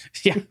show.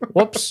 Yeah.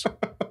 Whoops.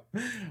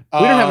 We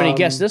don't have any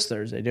guests this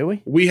Thursday, do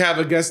we? We have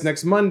a guest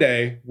next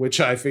Monday,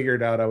 which I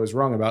figured out I was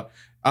wrong about.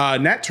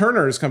 Nat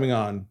Turner is coming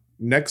on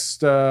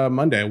next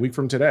Monday, a week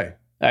from today.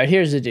 All right,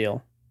 here's the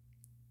deal.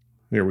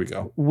 Here we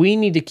go. We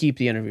need to keep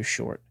the interview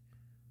short.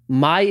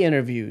 My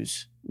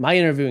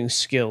interviewing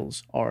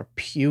skills are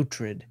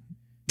putrid.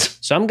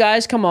 Some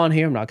guys come on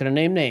here. I'm not going to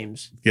name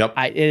names. Yep.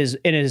 It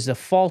is the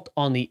fault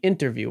on the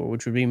interviewer,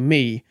 which would be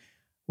me.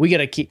 We got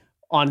to keep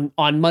on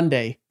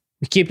Monday.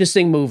 We keep this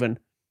thing moving.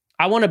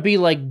 I want to be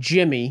like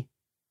Jimmy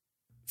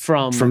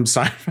from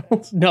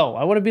Seinfeld. No,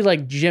 I want to be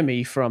like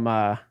Jimmy from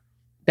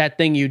That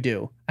Thing You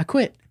Do. I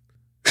quit.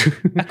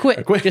 I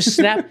quit. Just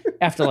snap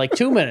after like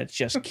 2 minutes.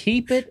 Just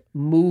keep it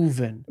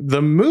moving.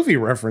 The movie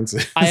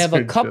references. I have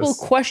a couple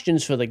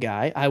questions for the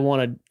guy. I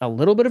want a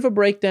little bit of a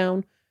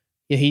breakdown.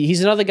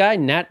 He's another guy,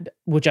 Nat,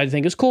 which I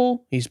think is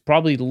cool. He's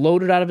probably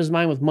loaded out of his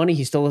mind with money.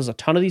 He still has a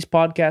ton of these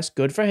podcasts.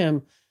 Good for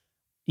him.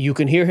 You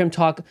can hear him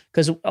talk,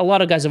 because a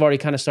lot of guys have already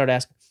kind of started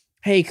asking,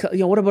 hey,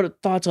 what about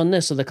thoughts on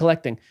this or the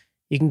collecting?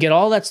 You can get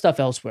all that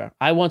stuff elsewhere.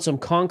 I want some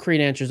concrete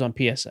answers on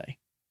PSA.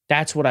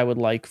 That's what I would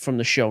like from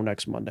the show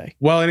next Monday.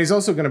 Well, and he's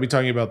also going to be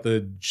talking about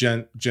the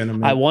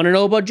gentleman. I want to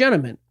know about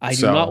gentlemen. I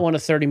do not want a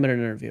 30-minute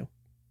interview.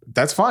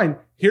 That's fine.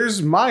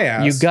 Here's my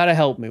ask. You got to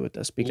help me with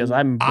this, because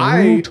I'm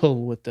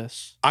brutal with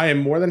this. I am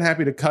more than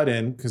happy to cut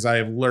in, because I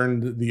have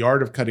learned the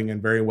art of cutting in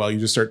very well. You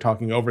just start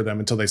talking over them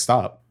until they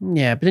stop.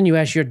 Yeah, but then you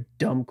ask your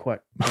dumb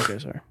question. Okay,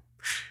 sorry.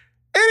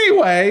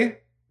 Anyway,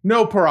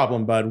 no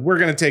problem, bud. We're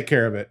going to take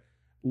care of it.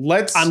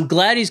 I'm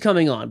glad he's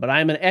coming on, but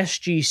I'm an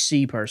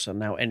SGC person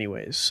now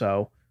anyways,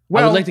 so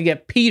I would like to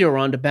get Peter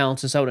on to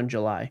balance this out in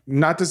July.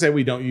 Not to say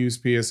we don't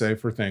use PSA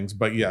for things,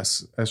 but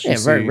yes, SGC. Yeah,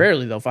 very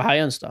rarely, though, for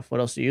high-end stuff.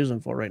 What else do you use them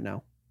for right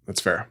now? That's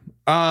fair.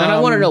 And I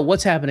want to know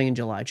what's happening in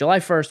July. July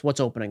 1st, what's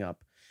opening up?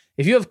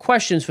 If you have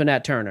questions for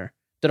Nat Turner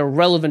that are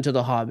relevant to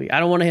the hobby, I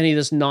don't want any of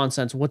this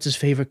nonsense. What's his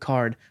favorite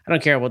card? I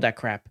don't care about that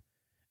crap.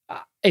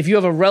 If you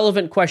have a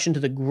relevant question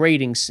to the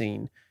grading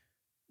scene,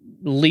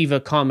 leave a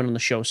comment on the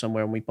show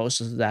somewhere and we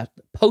post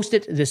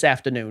it this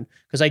afternoon,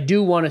 because I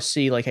do want to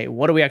see, like, hey,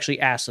 what do we actually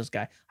ask this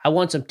guy? I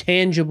want some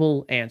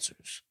tangible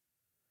answers.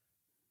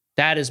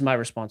 That is my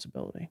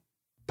responsibility.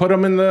 Put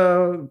them in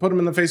the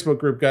Facebook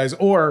group, guys,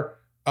 or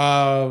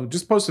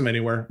just post them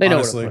anywhere. They know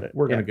honestly, where to put it.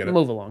 We're gonna get it.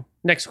 Move along.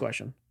 Next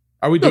question.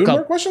 Are we doing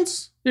more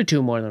questions? Do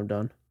 2 more, then I'm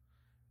done.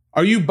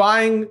 Are you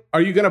going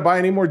to buy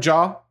any more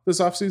Jaw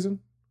this offseason?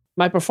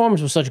 My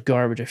performance was such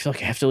garbage. I feel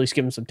like I have to at least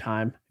give him some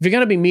time. If you're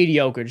going to be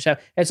mediocre,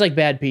 it's like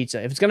bad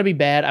pizza. If it's going to be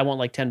bad, I want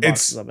like 10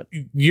 boxes of it.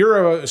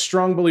 You're a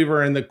strong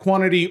believer in the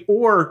quantity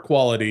or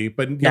quality,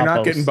 but you're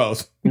not getting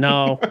both.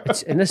 No,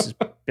 and this is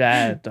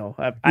bad, though.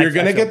 You're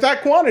going to get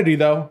that quantity,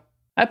 though.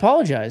 I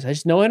apologize. I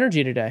just no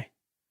energy today.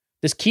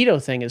 This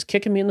keto thing is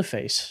kicking me in the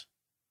face.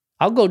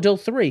 I'll go till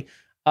 3.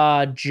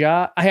 I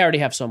already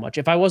have so much.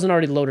 If I wasn't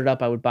already loaded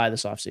up, I would buy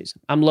this offseason.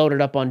 I'm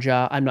loaded up on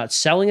Ja. I'm not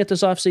selling it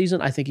this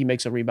offseason. I think he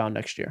makes a rebound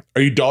next year.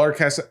 Are you dollar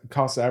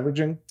cost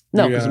averaging?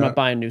 No, because I'm not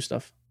buying new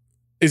stuff.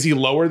 Is he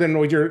lower than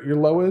what your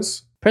low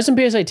is? Present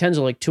PSA 10s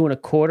are like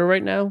 2.25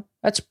 right now.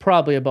 That's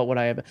probably about what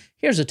I have.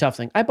 Here's the tough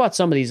thing. I bought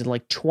some of these in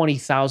like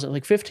 $20,000,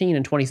 like $15,000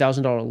 and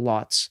 $20,000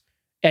 lots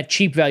at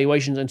cheap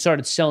valuations and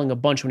started selling a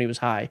bunch when he was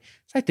high.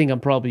 So I think I'm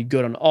probably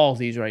good on all of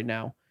these right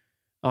now.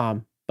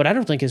 But I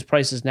don't think his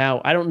prices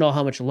now, I don't know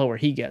how much lower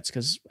he gets,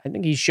 because I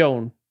think he's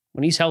shown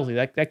when he's healthy,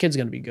 that kid's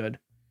going to be good.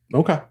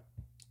 Okay.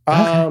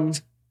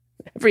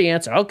 Every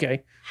answer.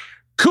 Okay.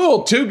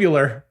 Cool.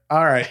 Tubular.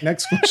 All right.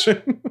 Next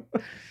question.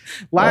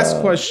 Last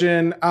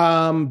question.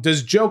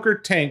 Does Joker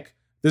tank?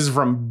 This is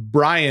from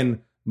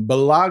Brian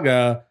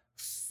Balaga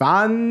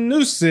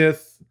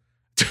Fanusith.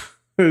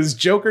 Does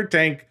Joker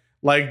tank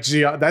like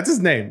that's his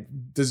name?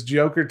 Does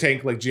Joker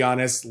tank like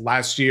Giannis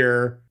last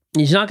year?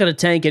 He's not going to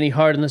tank any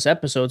hard in this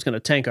episode. It's going to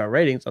tank our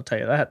ratings. I'll tell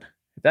you that.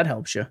 If that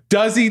helps you.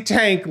 Does he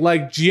tank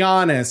like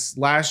Giannis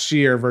last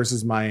year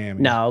versus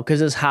Miami? No,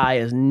 because his high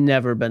has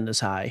never been this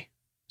high.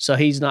 So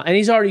he's not, and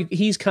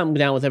he's come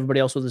down with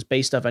everybody else with his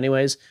base stuff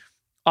anyways.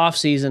 Off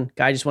season,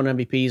 guy just won an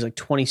MVP. He's like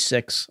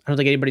 26. I don't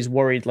think anybody's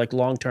worried like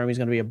long term he's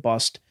going to be a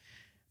bust.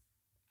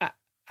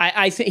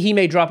 I think he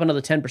may drop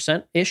another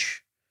 10%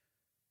 ish.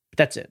 But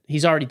that's it.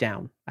 He's already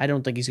down. I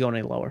don't think he's going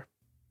any lower.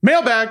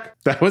 Mailbag.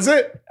 That was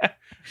it.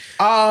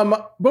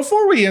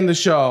 Before we end the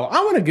show,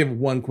 I want to give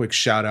one quick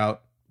shout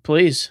out.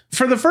 Please.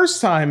 For the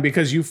first time,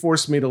 because you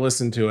forced me to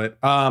listen to it,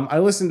 I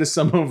listened to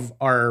some of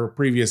our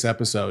previous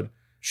episode.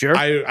 Sure.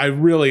 I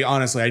really,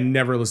 honestly, I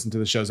never listened to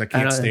the shows. I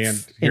can't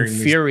stand hearing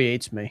these.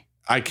 Infuriates me.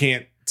 I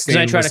can't stand because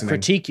I try listening. to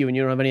critique you and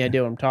you don't have any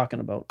idea what I'm talking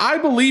about. I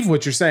believe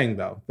what you're saying,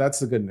 though. That's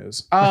the good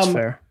news. That's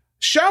fair.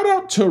 Shout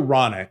out to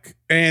Ronak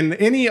and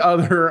any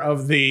other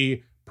of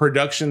the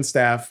production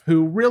staff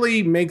who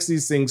really makes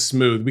these things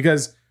smooth,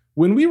 because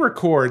when we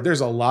record,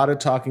 there's a lot of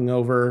talking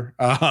over.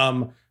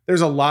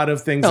 There's a lot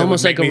of things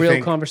almost like a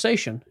real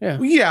conversation.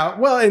 Yeah.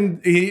 Well,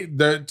 and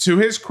to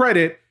his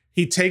credit,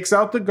 he takes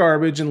out the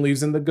garbage and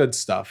leaves in the good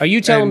stuff. Are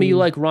you telling me you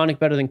like Ronak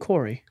better than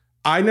Corey?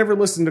 I never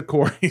listened to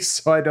Corey,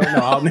 so I don't know.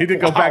 I'll need to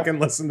go back and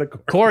listen to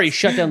Corey. Corey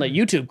shut down that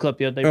YouTube clip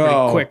the other day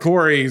pretty quick.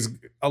 Corey's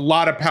a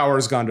lot of power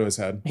has gone to his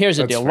head. Here's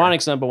the deal. Fair.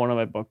 Ronak's number one on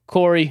my book.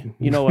 Corey,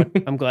 you know what?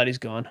 I'm glad he's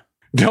gone.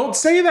 Don't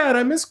say that.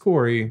 I miss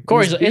Corey.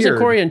 Isn't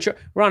Corey in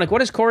Ronak? What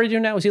does Corey do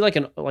now? Is he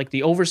like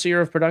the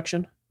overseer of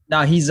production?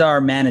 No, he's our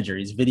manager.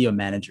 He's video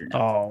manager now.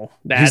 Oh,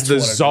 that's he's the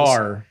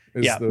czar.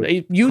 Yeah,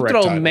 you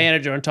throw title.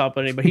 Manager on top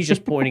of it, but he's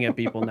just pointing at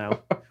people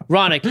now.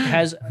 Ronak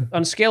has,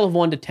 on a scale of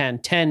 1 to 10,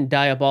 10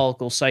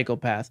 diabolical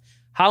psychopath.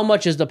 How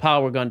much is the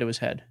power gone to his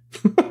head?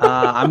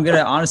 I'm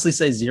gonna honestly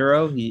say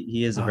 0.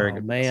 He is a very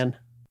good man.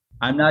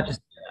 I'm not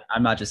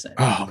just saying.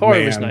 Oh,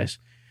 Corey was nice.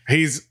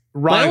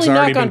 Ronak's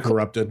already been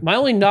corrupted. My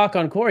only knock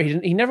on Corey,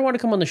 he never wanted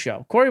to come on the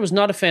show. Corey was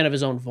not a fan of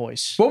his own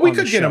voice. But we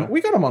could get him.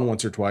 We got him on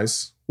once or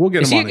twice. We'll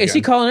get him on again. Is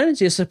he calling in? Is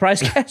he a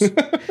surprise guest?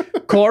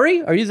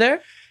 Corey, are you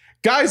there?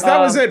 Guys, that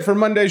was it for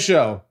Monday's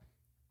show.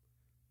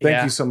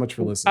 Thank you so much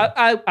for listening.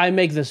 I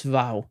make this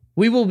vow.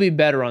 We will be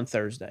better on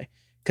Thursday.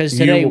 Because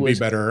today will be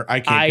better. I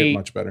can't get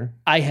much better.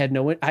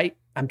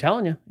 I'm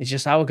telling you, it's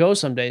just how it goes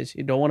some days.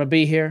 You don't want to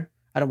be here.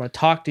 I don't want to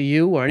talk to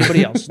you or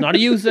anybody else. It's not a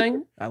you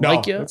thing. I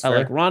like you. I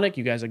like Ronak.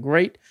 You guys are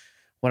great.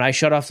 When I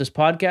shut off this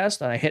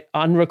podcast, I hit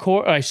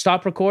unrecord, I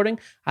stop recording.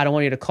 I don't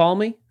want you to call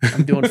me.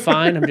 I'm doing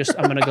fine. I'm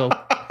going to go.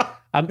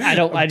 I'm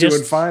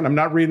doing fine. I'm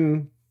not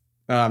reading.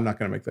 I'm not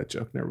going to make that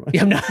joke. Never mind.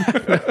 Yeah,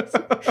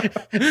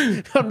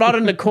 I'm not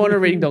in the corner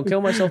reading Don't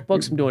Kill Myself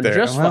books. I'm doing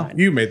fine.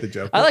 You made the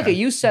joke. I like it.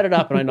 You set it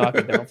up and I knock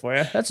it down for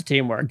you. That's a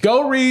teamwork.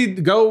 Go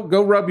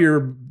rub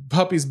your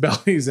puppies'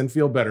 bellies and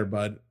feel better,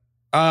 bud.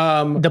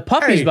 The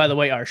puppies, by the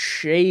way, are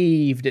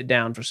shaved it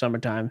down for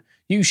summertime.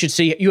 You should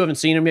see. You haven't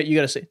seen them yet. You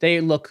got to see.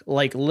 They look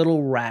like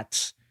little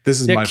rats.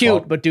 They're cute,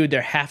 fault. But dude,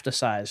 they're half the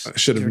size. I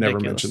should have never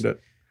mentioned it.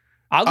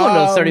 I'll go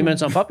another 30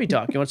 minutes on puppy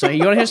talk. You want to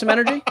hear some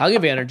energy? I'll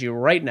give you energy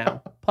right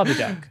now. Puppy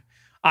talk.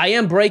 I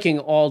am breaking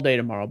all day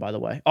tomorrow, by the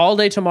way. All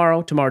day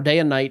tomorrow day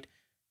and night,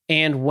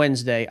 and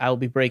Wednesday. I will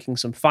be breaking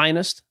some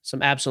Finest,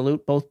 some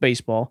Absolute, both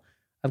baseball.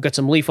 I've got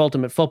some Leaf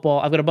Ultimate Football.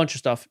 I've got a bunch of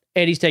stuff.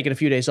 Eddie's taking a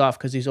few days off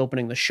because he's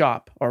opening the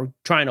shop or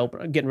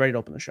getting ready to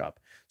open the shop.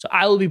 So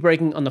I will be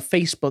breaking on the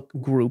Facebook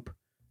group.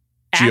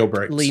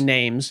 Aptly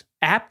named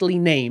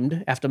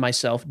after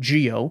myself,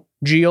 Geo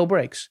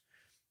Breaks.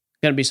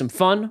 Gonna be some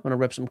fun. I'm gonna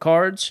rip some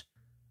cards.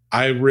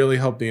 I really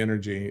hope the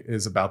energy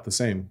is about the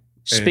same.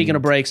 Speaking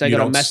of breaks, I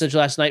got a message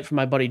last night from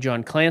my buddy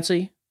John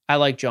Clancy. I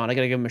like John. I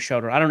gotta give him a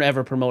shout out. I don't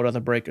ever promote other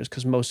breakers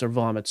because most are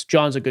vomits.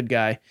 John's a good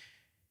guy.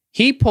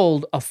 He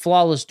pulled a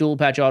flawless dual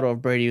patch auto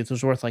of Brady, which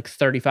was worth like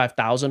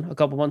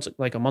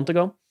 $35,000 a month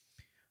ago.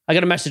 I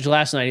got a message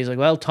last night. He's like,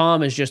 "Well,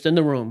 Tom is just in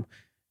the room."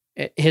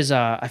 His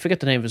I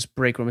forget the name of his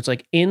break room. It's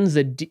like in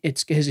the D,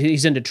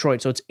 he's in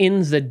Detroit, so it's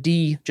in the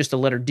D, just the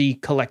letter D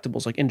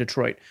collectibles, like in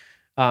Detroit.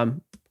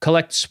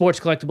 Collect sports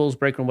collectibles,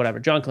 break room, whatever.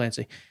 John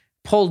Clancy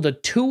pulled the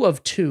 2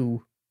 of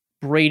 2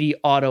 Brady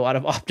auto out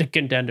of Optic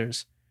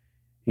Contenders.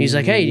 He's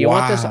like, "Hey, do you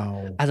want this?"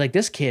 I was like,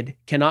 "This kid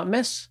cannot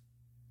miss."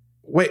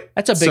 Wait,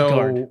 that's a big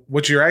card.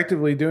 What you're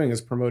actively doing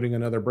is promoting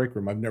another break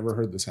room. I've never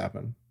heard this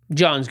happen.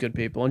 John's good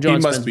people, and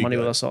John spends money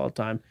with us all the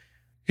time.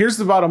 Here's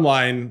the bottom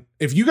line.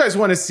 If you guys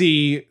want to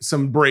see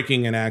some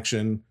breaking in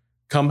action,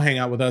 come hang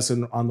out with us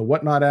on the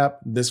Whatnot app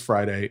this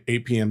Friday,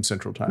 8 p.m.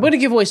 Central Time. I'm going to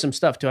give away some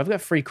stuff, too. I've got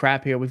free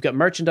crap here. We've got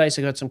merchandise.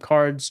 I got some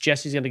cards.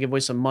 Jesse's going to give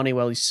away some money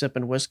while he's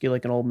sipping whiskey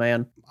like an old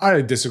man.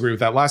 I disagree with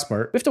that last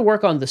part. We have to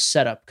work on the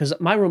setup because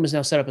my room is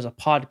now set up as a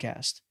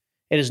podcast.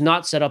 It is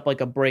not set up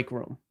like a break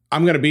room.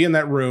 I'm going to be in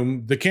that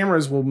room. The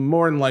cameras will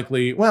more than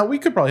likely, well, we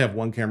could probably have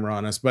one camera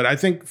on us, but I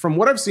think from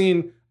what I've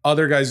seen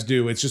other guys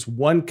do, it's just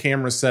one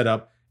camera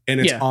setup and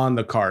it's on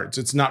the cards.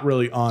 It's not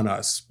really on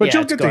us, but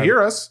you'll get to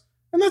hear us.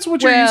 And that's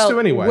what you're used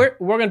to anyway.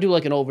 We're going to do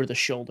like an over the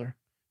shoulder.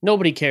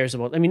 Nobody cares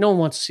about, no one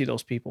wants to see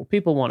those people.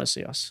 People want to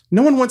see us.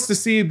 No one wants to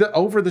see the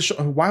over the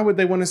shoulder. Why would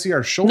they want to see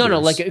our shoulders? No,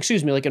 like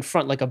in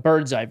front, like a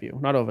bird's eye view,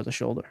 not over the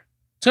shoulder.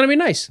 It's going to be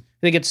nice.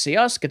 They get to see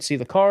us, get to see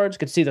the cards,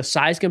 get to see the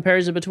size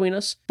comparison between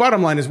us.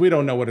 Bottom line is we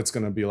don't know what it's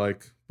going to be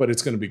like, but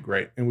it's going to be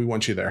great. And we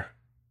want you there.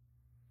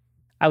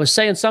 I was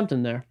saying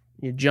something there.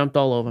 You jumped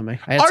all over me.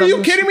 Are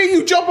you kidding me?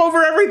 You jump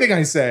over everything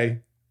I say.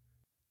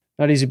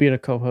 Not easy being a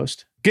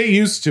co-host. Get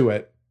used to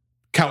it.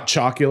 Count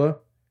Chocula.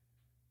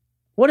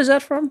 What is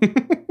that from?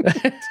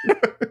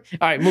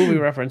 All right, movie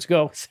reference.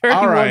 Go.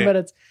 31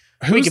 minutes.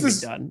 We can be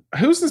done.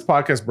 Who's this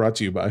podcast brought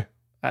to you by?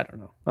 I don't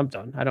know. I'm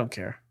done. I don't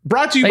care.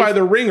 Brought to you by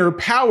The Ringer,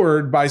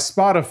 powered by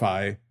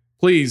Spotify.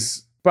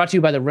 Please. Brought to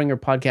you by the Ringer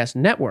Podcast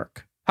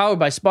Network, powered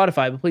by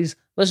Spotify. But please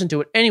listen to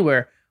it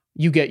anywhere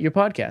you get your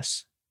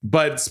podcasts.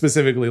 But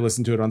specifically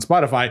listen to it on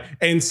Spotify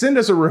and send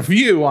us a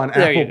review on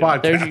Apple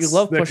Podcasts. You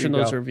love pushing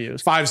those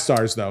reviews. 5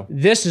 stars, though.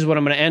 This is what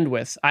I'm going to end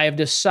with. I have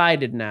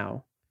decided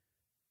now.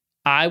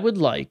 I would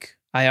like,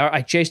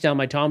 I chased down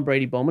my Tom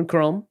Brady Bowman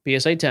Chrome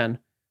PSA 10.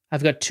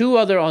 I've got two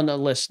other on the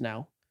list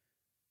now.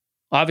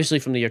 Obviously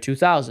from the year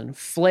 2000.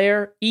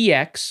 Flair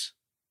EX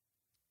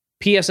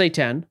PSA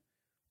 10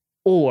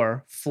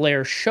 or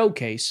Flair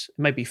Showcase.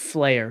 It might be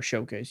Flair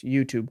Showcase.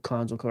 YouTube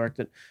clowns will correct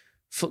it.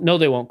 No,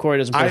 they won't. Corey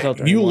doesn't put it out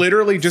there You anymore.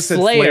 literally just said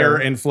Flair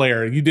and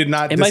Flair. You did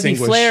not distinguish. It might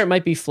be Flair. It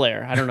might be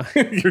Flair. I don't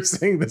know. You're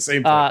saying the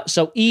same thing.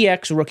 So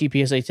EX rookie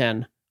PSA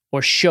 10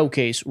 or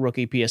Showcase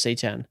rookie PSA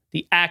 10.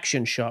 The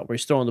action shot where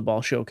he's throwing the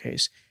ball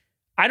Showcase.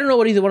 I don't know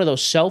what either one of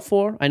those sell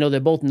for. I know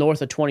they're both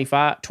north of 20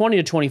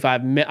 to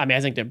 25. I mean,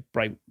 I think they're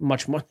probably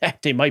much more.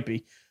 They might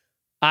be.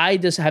 I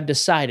just have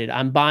decided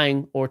I'm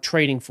buying or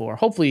trading for,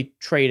 hopefully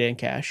trade in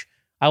cash.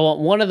 I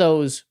want one of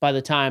those by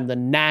the time the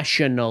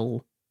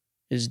National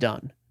is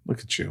done. Look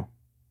at you.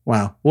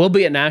 Wow. We'll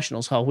be at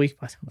Nationals all week,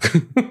 by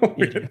the way.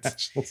 We're at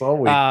Nationals all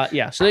week.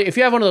 Yeah. So if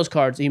you have one of those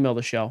cards, email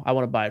the show. I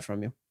want to buy it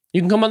from you.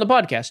 You can come on the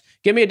podcast.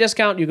 Give me a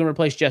discount. You can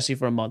replace Jesse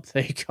for a month.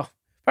 There you go.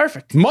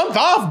 Perfect. Month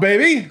off,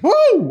 baby.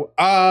 Woo!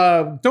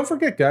 Don't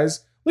forget,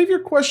 guys, leave your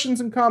questions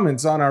and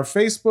comments on our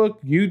Facebook,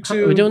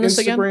 YouTube, Are we doing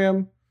this Instagram.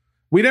 Again?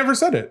 We never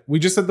said it. We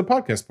just said the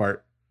podcast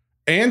part.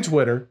 And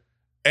Twitter.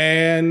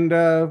 And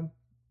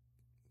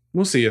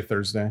we'll see you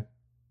Thursday.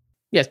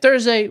 Yeah,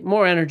 Thursday,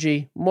 more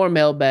energy, more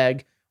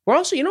mailbag. We're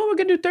also, you know what we're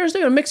going to do Thursday?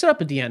 We're going to mix it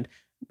up at the end.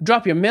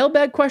 Drop your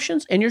mailbag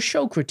questions and your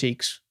show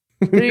critiques.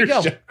 There you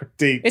go.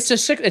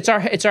 It's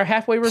our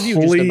halfway review.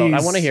 Please. Just about.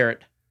 I want to hear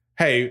it.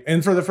 Hey,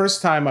 and for the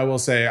first time, I will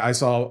say I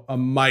saw a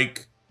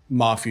Mike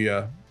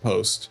Mafia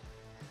post.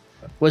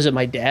 Was it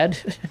my dad?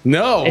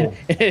 No.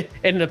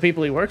 and the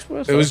people he works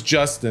with? It was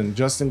Justin.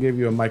 Justin gave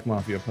you a Mike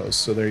Mafia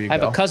post, so there you go. I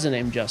have a cousin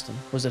named Justin.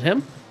 Was it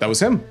him? That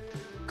was him.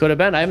 Could have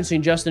been. I haven't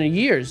seen Justin in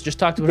years. Just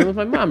talked about him with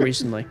my mom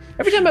recently.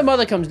 Every time my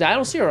mother comes down, I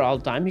don't see her all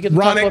the time. You get to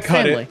talk about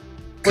family.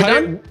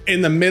 Cut it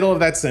in the middle of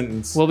that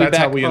sentence. We'll be That's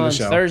back how we end on the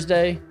show.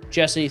 Thursday.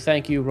 Jesse,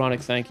 thank you. Ronak,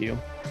 thank you.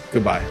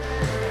 Goodbye.